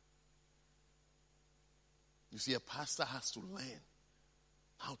 You see, a pastor has to learn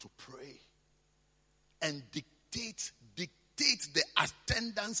how to pray and dictate the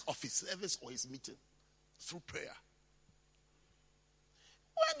attendance of his service or his meeting through prayer.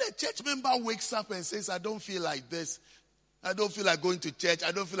 When the church member wakes up and says, "I don't feel like this, I don't feel like going to church,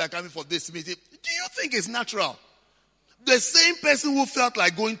 I don't feel like coming for this meeting," do you think it's natural? The same person who felt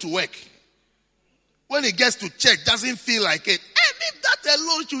like going to work, when he gets to church, doesn't feel like it. And if that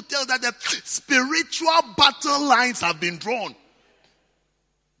alone should tell that the spiritual battle lines have been drawn.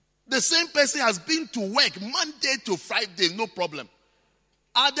 The same person has been to work Monday to Friday, no problem.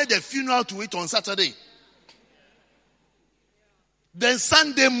 Added a funeral to it on Saturday. Then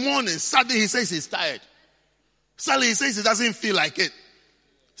Sunday morning, Saturday he says he's tired. Saturday he says he doesn't feel like it.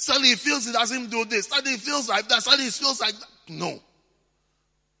 Saturday he feels he doesn't do this. Saturday he feels like that. Saturday he feels like that. No.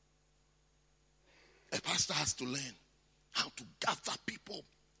 A pastor has to learn how to gather people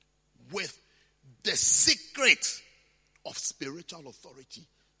with the secret of spiritual authority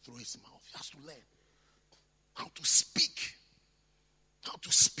through his mouth. He has to learn how to speak. How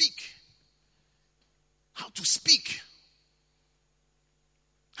to speak. How to speak.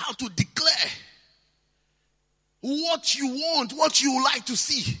 How to declare what you want, what you like to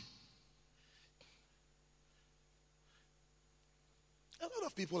see. A lot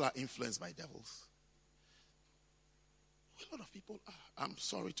of people are influenced by devils. A lot of people are. I'm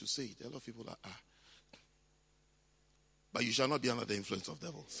sorry to say it. A lot of people are. But you shall not be under the influence of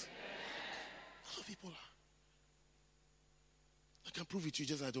devils. A lot of people are. I can prove it to you,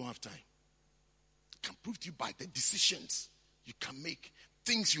 just I don't have time. I can prove to you by the decisions you can make.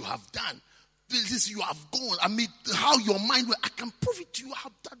 Things you have done. Places you have gone. I mean, how your mind will. I can prove it to you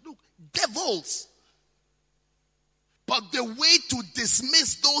how that look. Devils. But the way to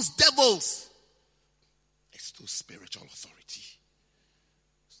dismiss those devils is through spiritual authority.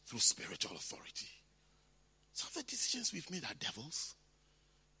 Through spiritual authority. Some of the decisions we've made are devils.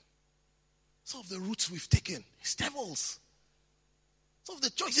 Some of the routes we've taken is devils. Some of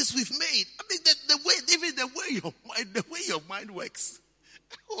the choices we've made. I mean, the way your mind works.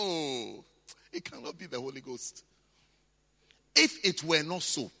 Oh, it cannot be the Holy Ghost. If it were not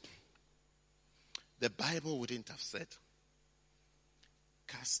so, the Bible wouldn't have said,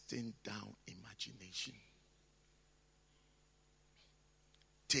 casting down imagination,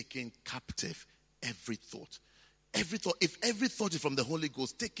 taking captive every thought. Every thought, if every thought is from the Holy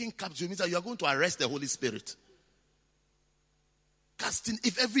Ghost, taking captive means that you are going to arrest the Holy Spirit. Casting,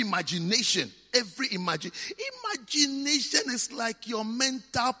 if every imagination is like your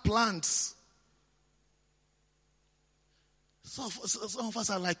mental plans. Some of us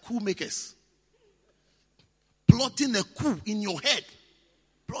are like coup makers. Plotting a coup in your head.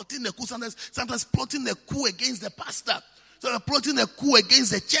 Plotting a coup, sometimes plotting a coup against the pastor. Sometimes plotting a coup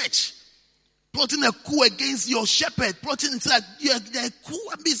against the church. Plotting a coup against your shepherd. Plotting, it's like you're a coup.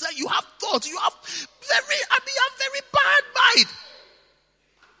 I mean, it's like you have thoughts. You have very bad mind.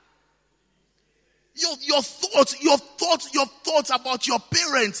 Your thoughts about your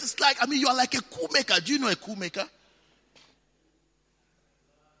parents. It's like, I mean, you are like a coup maker. Do you know a coup maker?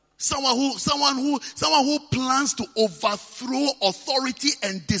 Someone who plans to overthrow authority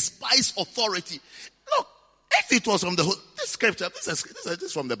and despise authority. Look, if it was from this scripture, this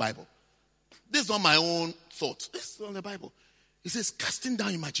is from the Bible. This is not my own thought. This is from the Bible. It says, casting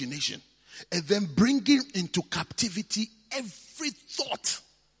down imagination and then bringing into captivity every thought.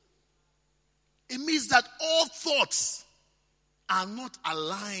 It means that all thoughts are not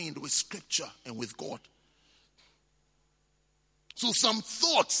aligned with Scripture and with God. So some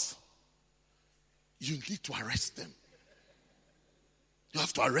thoughts, you need to arrest them. You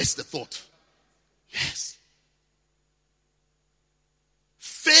have to arrest the thought. Yes.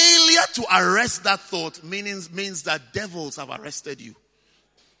 Failure to arrest that thought means that devils have arrested you.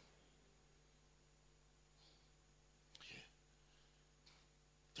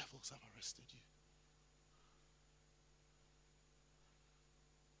 Devils have arrested you.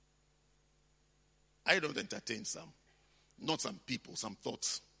 I don't entertain not some people, some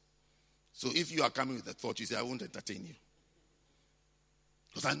thoughts. So if you are coming with a thought, you say, I won't entertain you.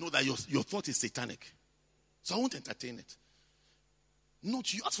 Because I know that your thought is satanic. So I won't entertain it.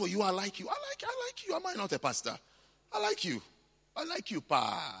 Not you. As for you, I like you. I like you. Am I not a pastor? I like you. I like you,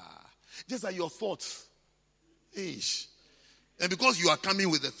 pa. Just like your thoughts. Ish. And because you are coming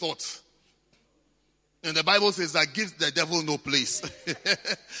with a thought, and the Bible says that gives the devil no place.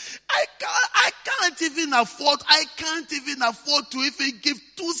 I can't even afford to even give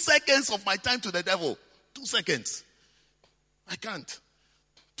 2 seconds of my time to the devil. 2 seconds. I can't.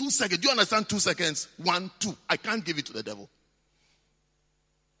 2 seconds. Do you understand 2 seconds? 1, 2. I can't give it to the devil.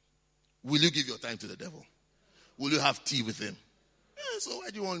 Will you give your time to the devil? Will you have tea with him? Yeah, so why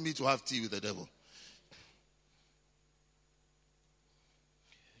do you want me to have tea with the devil?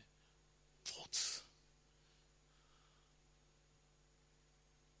 Thoughts.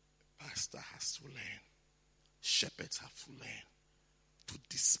 Pastor has to learn. Shepherds have to learn to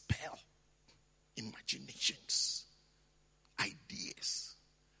dispel imaginations, ideas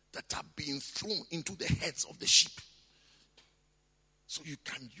that are being thrown into the heads of the sheep. So you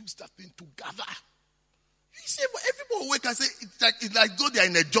can use that thing to gather. You say, well, everybody wake and say, it's like though they are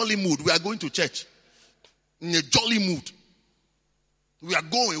in a jolly mood. We are going to church. In a jolly mood. We are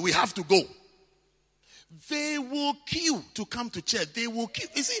going. We have to go. They will queue to come to church. They will queue.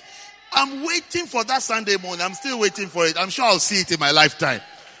 You see, I'm waiting for that Sunday morning. I'm still waiting for it. I'm sure I'll see it in my lifetime.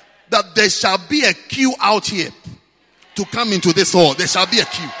 That there shall be a queue out here to come into this hall. There shall be a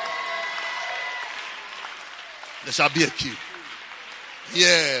queue. There shall be a queue.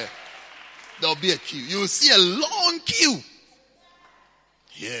 Yeah. There'll be a queue. You'll see a long queue.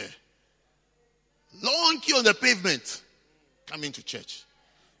 Yeah. Long queue on the pavement. Coming to church.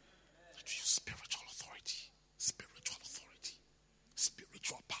 Spiritual authority. Spiritual authority.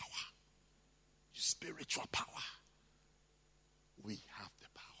 Spiritual power. Spiritual power. We have the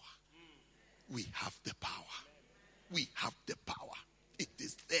power. We have the power. We have the power. It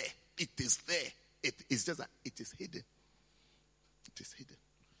is there. It is there. It is just that it is hidden. It is hidden.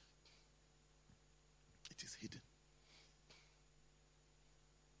 It is hidden.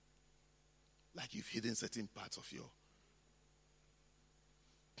 Like you've hidden certain parts of your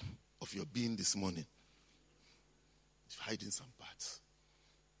being this morning. You've hidden some parts.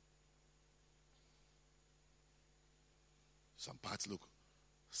 Some parts look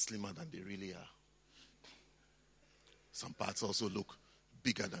slimmer than they really are. Some parts also look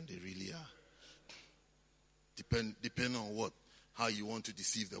bigger than they really are. Depending on how you want to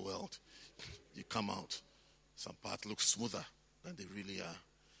deceive the world, you come out. Some parts look smoother than they really are.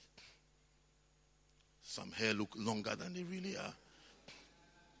 Some hair look longer than they really are.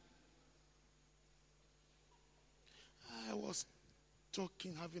 I was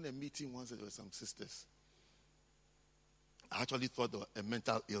having a meeting once with some sisters. I actually thought that a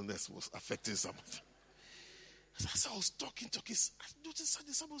mental illness was affecting some of them. As I was talking, I noticed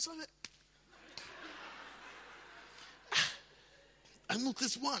something. I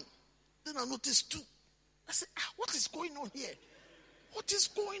noticed one. Then I noticed two. I said, what is going on here? What is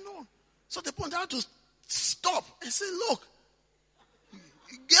going on? So at the point I had to stop and say, look,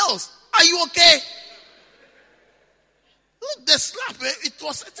 girls, are you okay? Look, the slap, it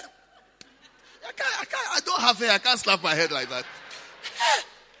was... I don't have hair. I can't slap my head like that.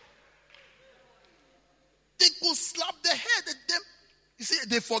 They could slap the head. You see,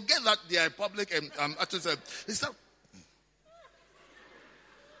 they forget that they are in public and actually they start.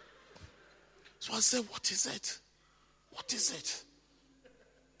 So I said, what is it? What is it?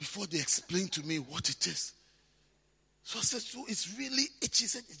 Before they explained to me what it is. So I said, so it's really itchy. He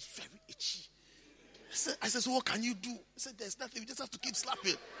said, it's very itchy. I said, so what can you do? He said, there's nothing. You just have to keep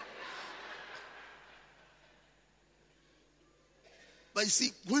slapping. But you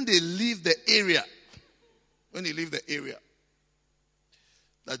see, when they leave the area,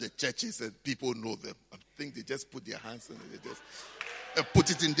 that the churches and people know them, I think they just put their hands on it, they just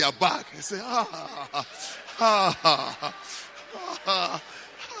put it in their bag and say,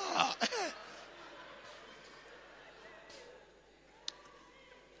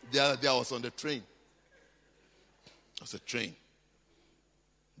 There was on the train. It was a train.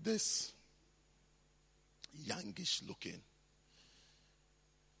 This youngish looking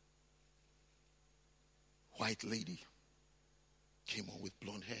white lady came on with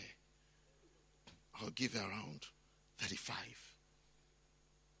blonde hair. I'll give her around 35.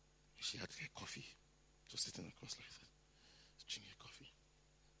 She had her coffee, just sitting across like that, drinking her coffee,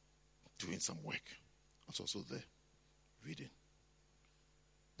 doing some work. I was also there, reading.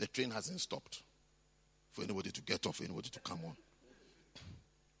 The train hasn't stopped for anybody to get off, for anybody to come on.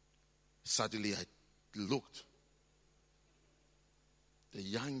 Suddenly I looked. The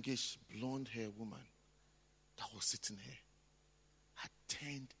youngish blonde-haired woman that was sitting here had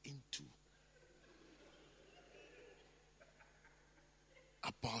turned into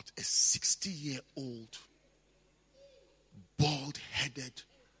about a 60-year-old, bald-headed,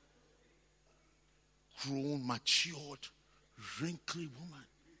 grown, matured, wrinkly woman.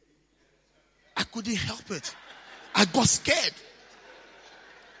 I couldn't help it. I got scared.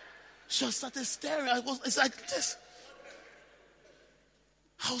 So I started staring. It's like this.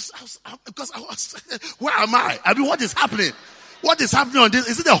 Because I was, where am I? I mean, what is happening? What is happening on this?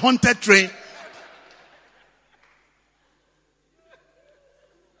 Is it a haunted train?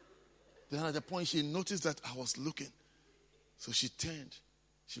 Then at the point she noticed that I was looking. So she turned.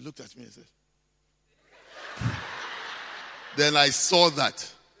 She looked at me and said. Then I saw that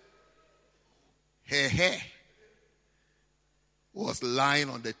her hair was lying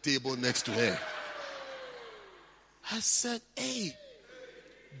on the table next to her. I said, hey,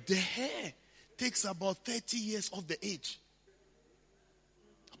 the hair takes about 30 years of the age.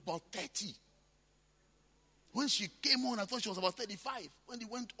 About 30. When she came on, I thought she was about 35. When they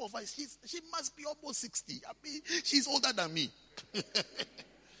went over, she must be almost 60. I mean, she's older than me.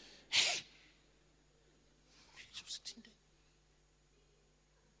 Hey. She was sitting there.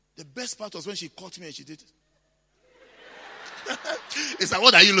 best part was when she caught me and she did it. It's like,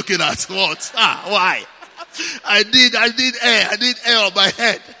 what are you looking at? What? Why? I did air on my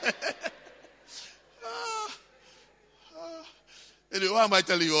head. Anyway, why am I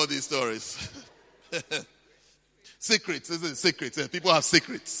telling you all these stories? Secrets, isn't it? Secrets. People have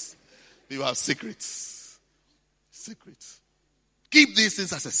secrets. People have secrets. Secrets. Keep these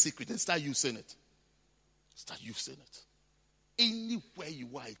things as a secret and start using it. Start using it. Anywhere you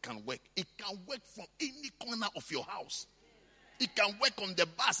are, it can work. It can work from any corner of your house. It can work on the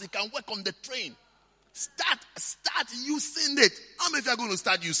bus. It can work on the train. Start using it. How many of you are going to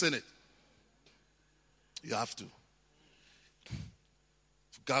start using it? You have to.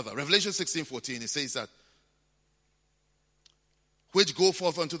 Gather. Revelation 16:14, it says that, which go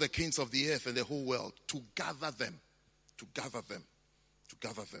forth unto the kings of the earth and the whole world to gather them. To gather them. To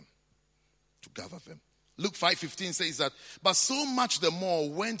gather them. To gather them. Luke 5:15 says that, but so much the more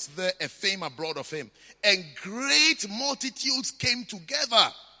went there a fame abroad of him, and great multitudes came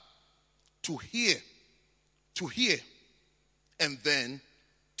together to hear, and then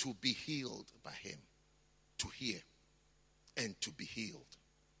to be healed by him. To hear and to be healed.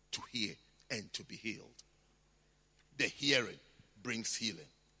 To hear and to be healed. The hearing brings healing.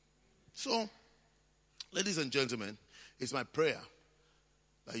 So, ladies and gentlemen, it's my prayer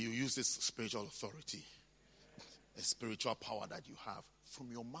that you use this spiritual authority, a spiritual power that you have from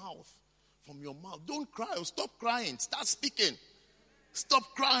your mouth. From your mouth. Don't cry or stop crying. Start speaking. Stop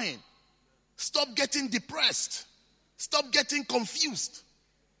crying. Stop getting depressed. Stop getting confused.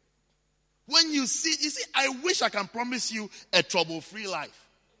 When you see, I wish I can promise you a trouble-free life.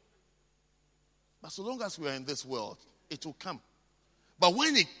 But so long as we are in this world, it will come. But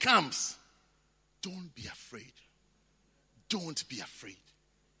when it comes, don't be afraid. Don't be afraid.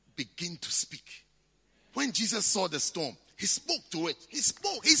 Begin to speak. When Jesus saw the storm, he spoke to it. He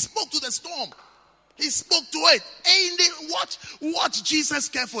spoke to the storm. He spoke to it. Watch Jesus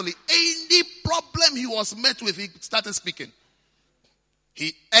carefully. Any problem he was met with, he started speaking.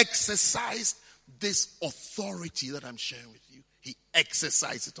 He exercised this authority that I'm sharing with you. He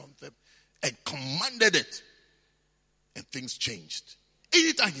exercised it on them and commanded it. And things changed.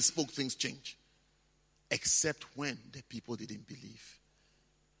 Anytime he spoke, things changed. Except when the people didn't believe.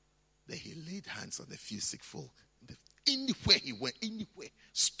 Then he laid hands on the few sick folk. Anywhere he went, anywhere.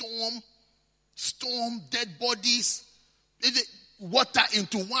 Storm, dead bodies, water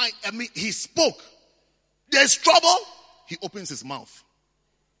into wine. I mean, he spoke. There's trouble, he opens his mouth.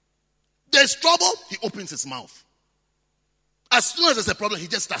 There's trouble, he opens his mouth. As soon as there's a problem, he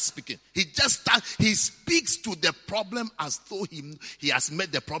just starts speaking. He speaks to the problem as though he has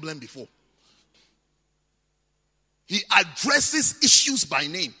met the problem before. He addresses issues by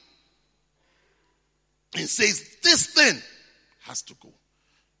name. And says, this thing has to go.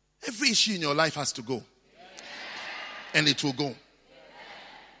 Every issue in your life has to go. And it will go.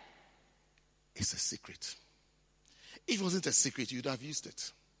 It's a secret. If it wasn't a secret, you'd have used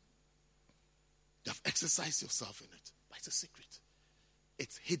it. You have exercised yourself in it. But it's a secret.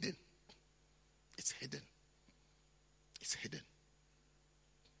 It's hidden. It's hidden. It's hidden.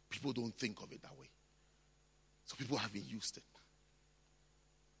 People don't think of it that way. So people haven't used it.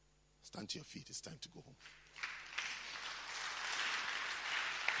 Stand to your feet. It's time to go home.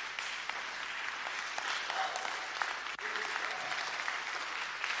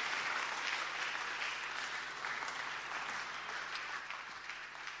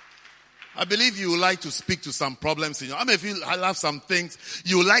 I believe you would like to speak to some problems in your life. I mean, if you have some things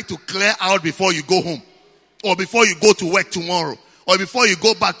you would like to clear out before you go home, or before you go to work tomorrow, or before you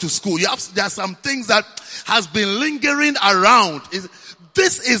go back to school. There are some things that has been lingering around.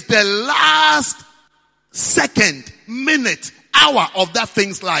 This is the last second, minute, hour of that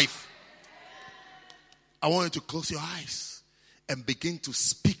thing's life. I want you to close your eyes and begin to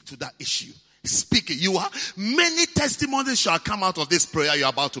speak to that issue. Speak it. Many testimonies shall come out of this prayer you're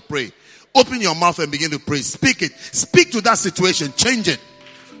about to pray. Open your mouth and begin to pray. Speak it. Speak to that situation. Change it.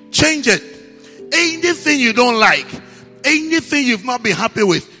 Change it. Anything you don't like, anything you've not been happy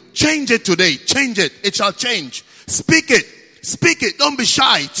with, change it today. Change it. It shall change. Speak it. Speak it. Don't be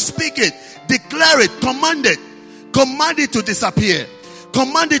shy. Speak it. Declare it. Command it. Command it to disappear.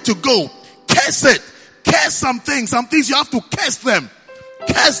 Command it to go. Curse it. Curse some things. Some things you have to curse them.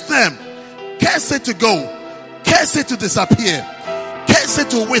 Curse them. Curse it to go. Curse it to disappear. Curse it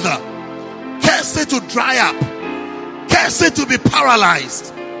to wither. Curse it to dry up. Curse it to be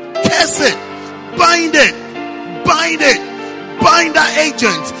paralyzed. Curse it. Bind it. Bind it. Bind that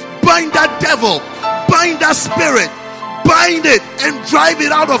agent. Bind that devil. Bind that spirit. Bind it and drive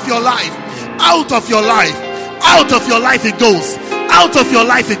it out of your life. Out of your life. Out of your life it goes. Out of your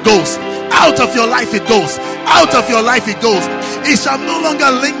life it goes. Out of your life it goes. Out of your life it goes. It shall no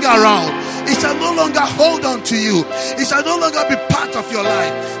longer linger around. It shall no longer hold on to you. It shall no longer be part of your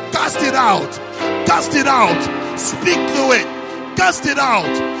life. Cast it out. Cast it out. Speak to it. Cast it out.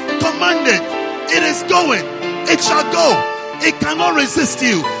 Command it. It is going. It shall go. It cannot resist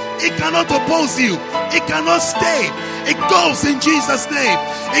you. It cannot oppose you. It cannot stay. It goes in Jesus' name.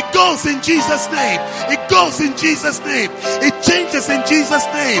 It goes in Jesus' name. It goes in Jesus' name. It changes in Jesus'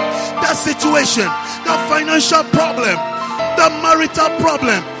 name. That situation, that financial problem, that marital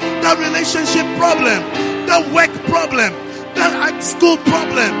problem, that relationship problem, that work problem, that school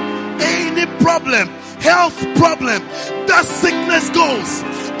problem, any problem, health problem, that sickness goes,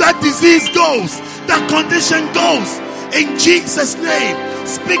 that disease goes, that condition goes. In Jesus' name,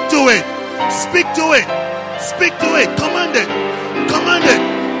 speak to it. Speak to it. Speak to it. Command it. Command it.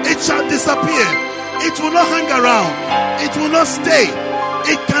 It shall disappear. It will not hang around. It will not stay.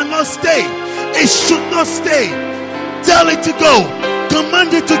 It cannot stay. It should not stay. Tell it to go.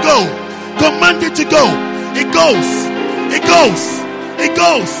 Command it to go. Command it to go. It goes. It goes. It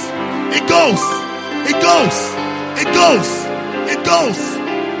goes. It goes. It goes. It goes. It goes.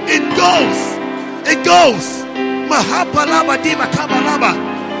 It goes. It goes. Mahapalaba diba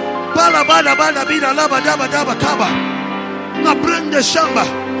kabalaba. Balabada bada bida laba daba daba kaba. Na brende shamba.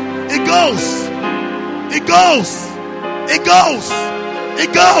 It goes. It goes. It goes.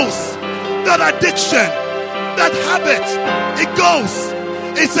 It goes. That addiction, that habit, it goes.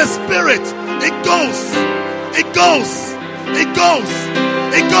 It's a spirit. It goes. It goes. It goes.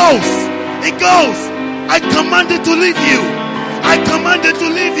 It goes. It goes. I command it to leave you. I command it to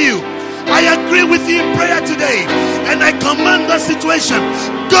leave you. I agree with you in prayer today, and I command that situation.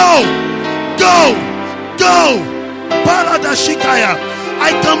 Go. Go. Go. Parada Shikaya.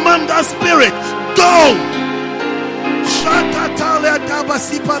 I command that spirit. Go. Shakatale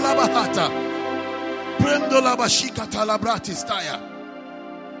Dabasipa Labahata. Prendo Labashika Talabratistaya.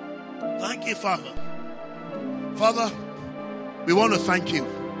 Thank you, Father. Father, we want to thank you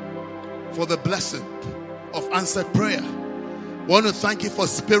for the blessing of answered prayer. We want to thank you for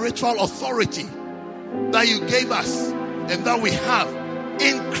spiritual authority that you gave us and that we have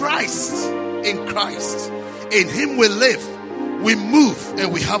in Christ. In Christ. In Him we live, we move,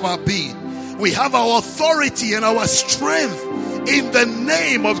 and we have our being. We have our authority and our strength in the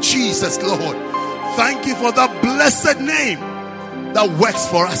name of Jesus, Lord. Thank you for that blessed name that works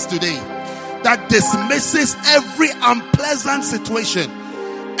for us today, that dismisses every unpleasant situation,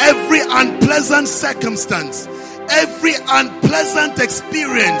 every unpleasant circumstance, every unpleasant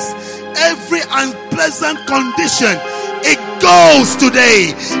experience, every unpleasant condition. It goes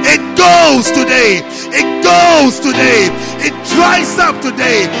today. It goes today. It goes today. It dries up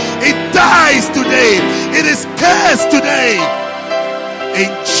today. It dies today. It is cursed today.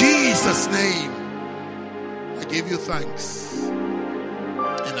 In Jesus' name, I give you thanks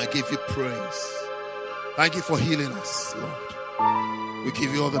and I give you praise. Thank you for healing us, Lord. We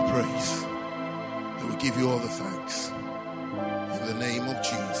give you all the praise and we give you all the thanks. In the name of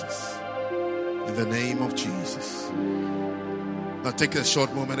Jesus. In the name of Jesus. Now take a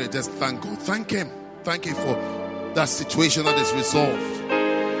short moment and just thank God. Thank Him. Thank Him for that situation that is resolved.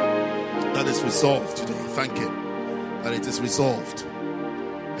 That is resolved today. Thank Him that it is resolved.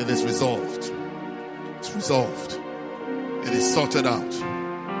 It is resolved. It's resolved. It is sorted out.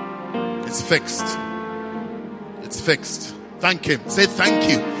 It's fixed. It's fixed. Thank Him. Say thank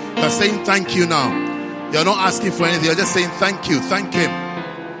you. You're saying thank you now. You're not asking for anything. You're just saying thank you. Thank Him.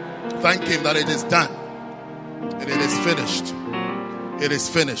 Thank Him that it is done. And it is finished. It is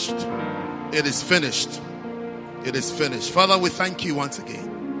finished. It is finished. It is finished. Father, we thank you once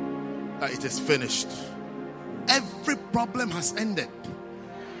again that it is finished. Every problem has ended.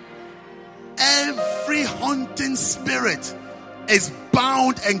 Every haunting spirit is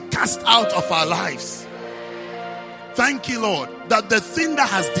bound and cast out of our lives. Thank you, Lord, that the thing that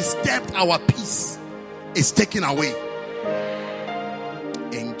has disturbed our peace is taken away.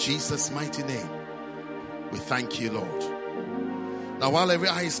 In Jesus' mighty name, we thank you, Lord. Now, while every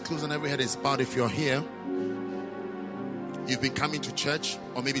eye is closed and every head is bowed, if you're here, you've been coming to church,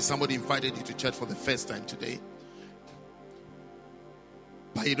 or maybe somebody invited you to church for the first time today,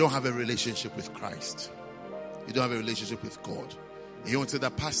 but you don't have a relationship with Christ. You don't have a relationship with God. And you want to say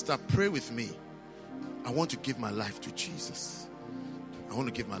that, Pastor, pray with me. I want to give my life to Jesus. I want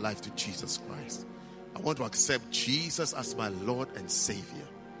to give my life to Jesus Christ. I want to accept Jesus as my Lord and Savior.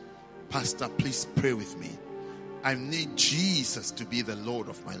 Pastor, please pray with me. I need Jesus to be the Lord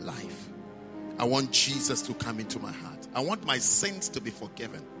of my life. I want Jesus to come into my heart. I want my sins to be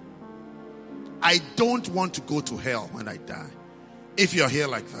forgiven. I don't want to go to hell when I die. If you're here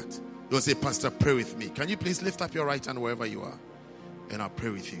like that, you'll say, Pastor, pray with me. Can you please lift up your right hand wherever you are? And I'll pray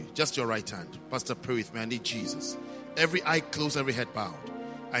with you. Just your right hand. Pastor, pray with me. I need Jesus. Every eye closed, every head bowed.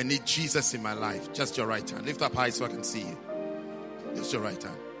 I need Jesus in my life. Just your right hand. Lift up high so I can see you. Just your right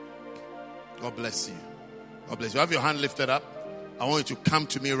hand. God bless you. God bless you. Have your hand lifted up. I want you to come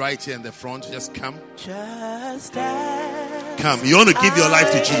to me right here in the front. Just come. Come. You want to give your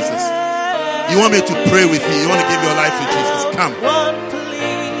life to Jesus. You want me to pray with you. You want to give your life to Jesus. Come.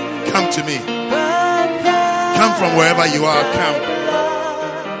 Come to me. Come from wherever you are. Come.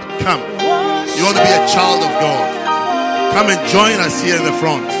 You want to be a child of God. Come and join us here in the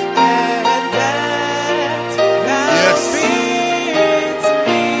front. Yes.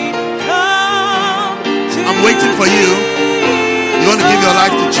 I'm waiting for you. You want to give your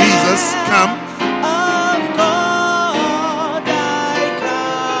life to Jesus? Come.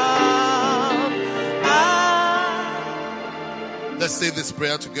 Let's say this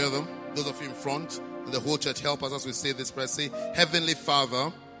prayer together. Those of you in front and the whole church, help us as we say this prayer. Say, Heavenly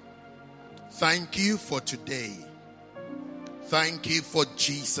Father, thank you for today. Thank you for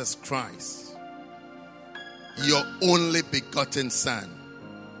Jesus Christ, your only begotten Son,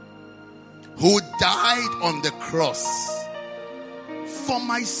 who died on the cross for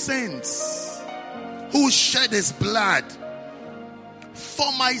my sins, who shed his blood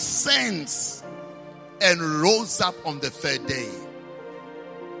for my sins and rose up on the third day.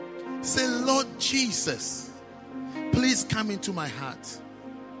 Say, Lord Jesus, please come into my heart.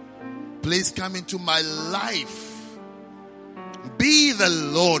 Please come into my life. Be the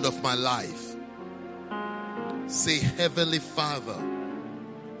Lord of my life. Say, Heavenly Father,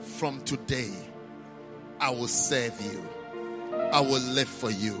 from today, I will serve you. I will live for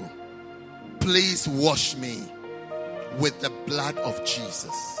you. Please wash me with the blood of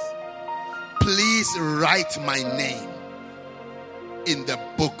Jesus. Please write my name in the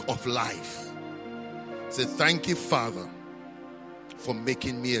book of life. Say, thank you, Father, for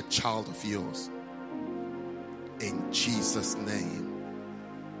making me a child of yours. In Jesus' name,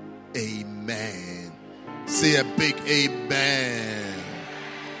 amen. Say a big amen.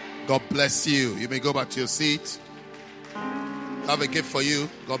 God bless you. You may go back to your seat. I have a gift for you.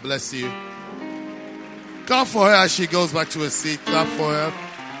 God bless you. Clap for her as she goes back to her seat. Clap for her.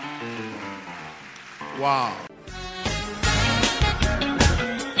 Wow.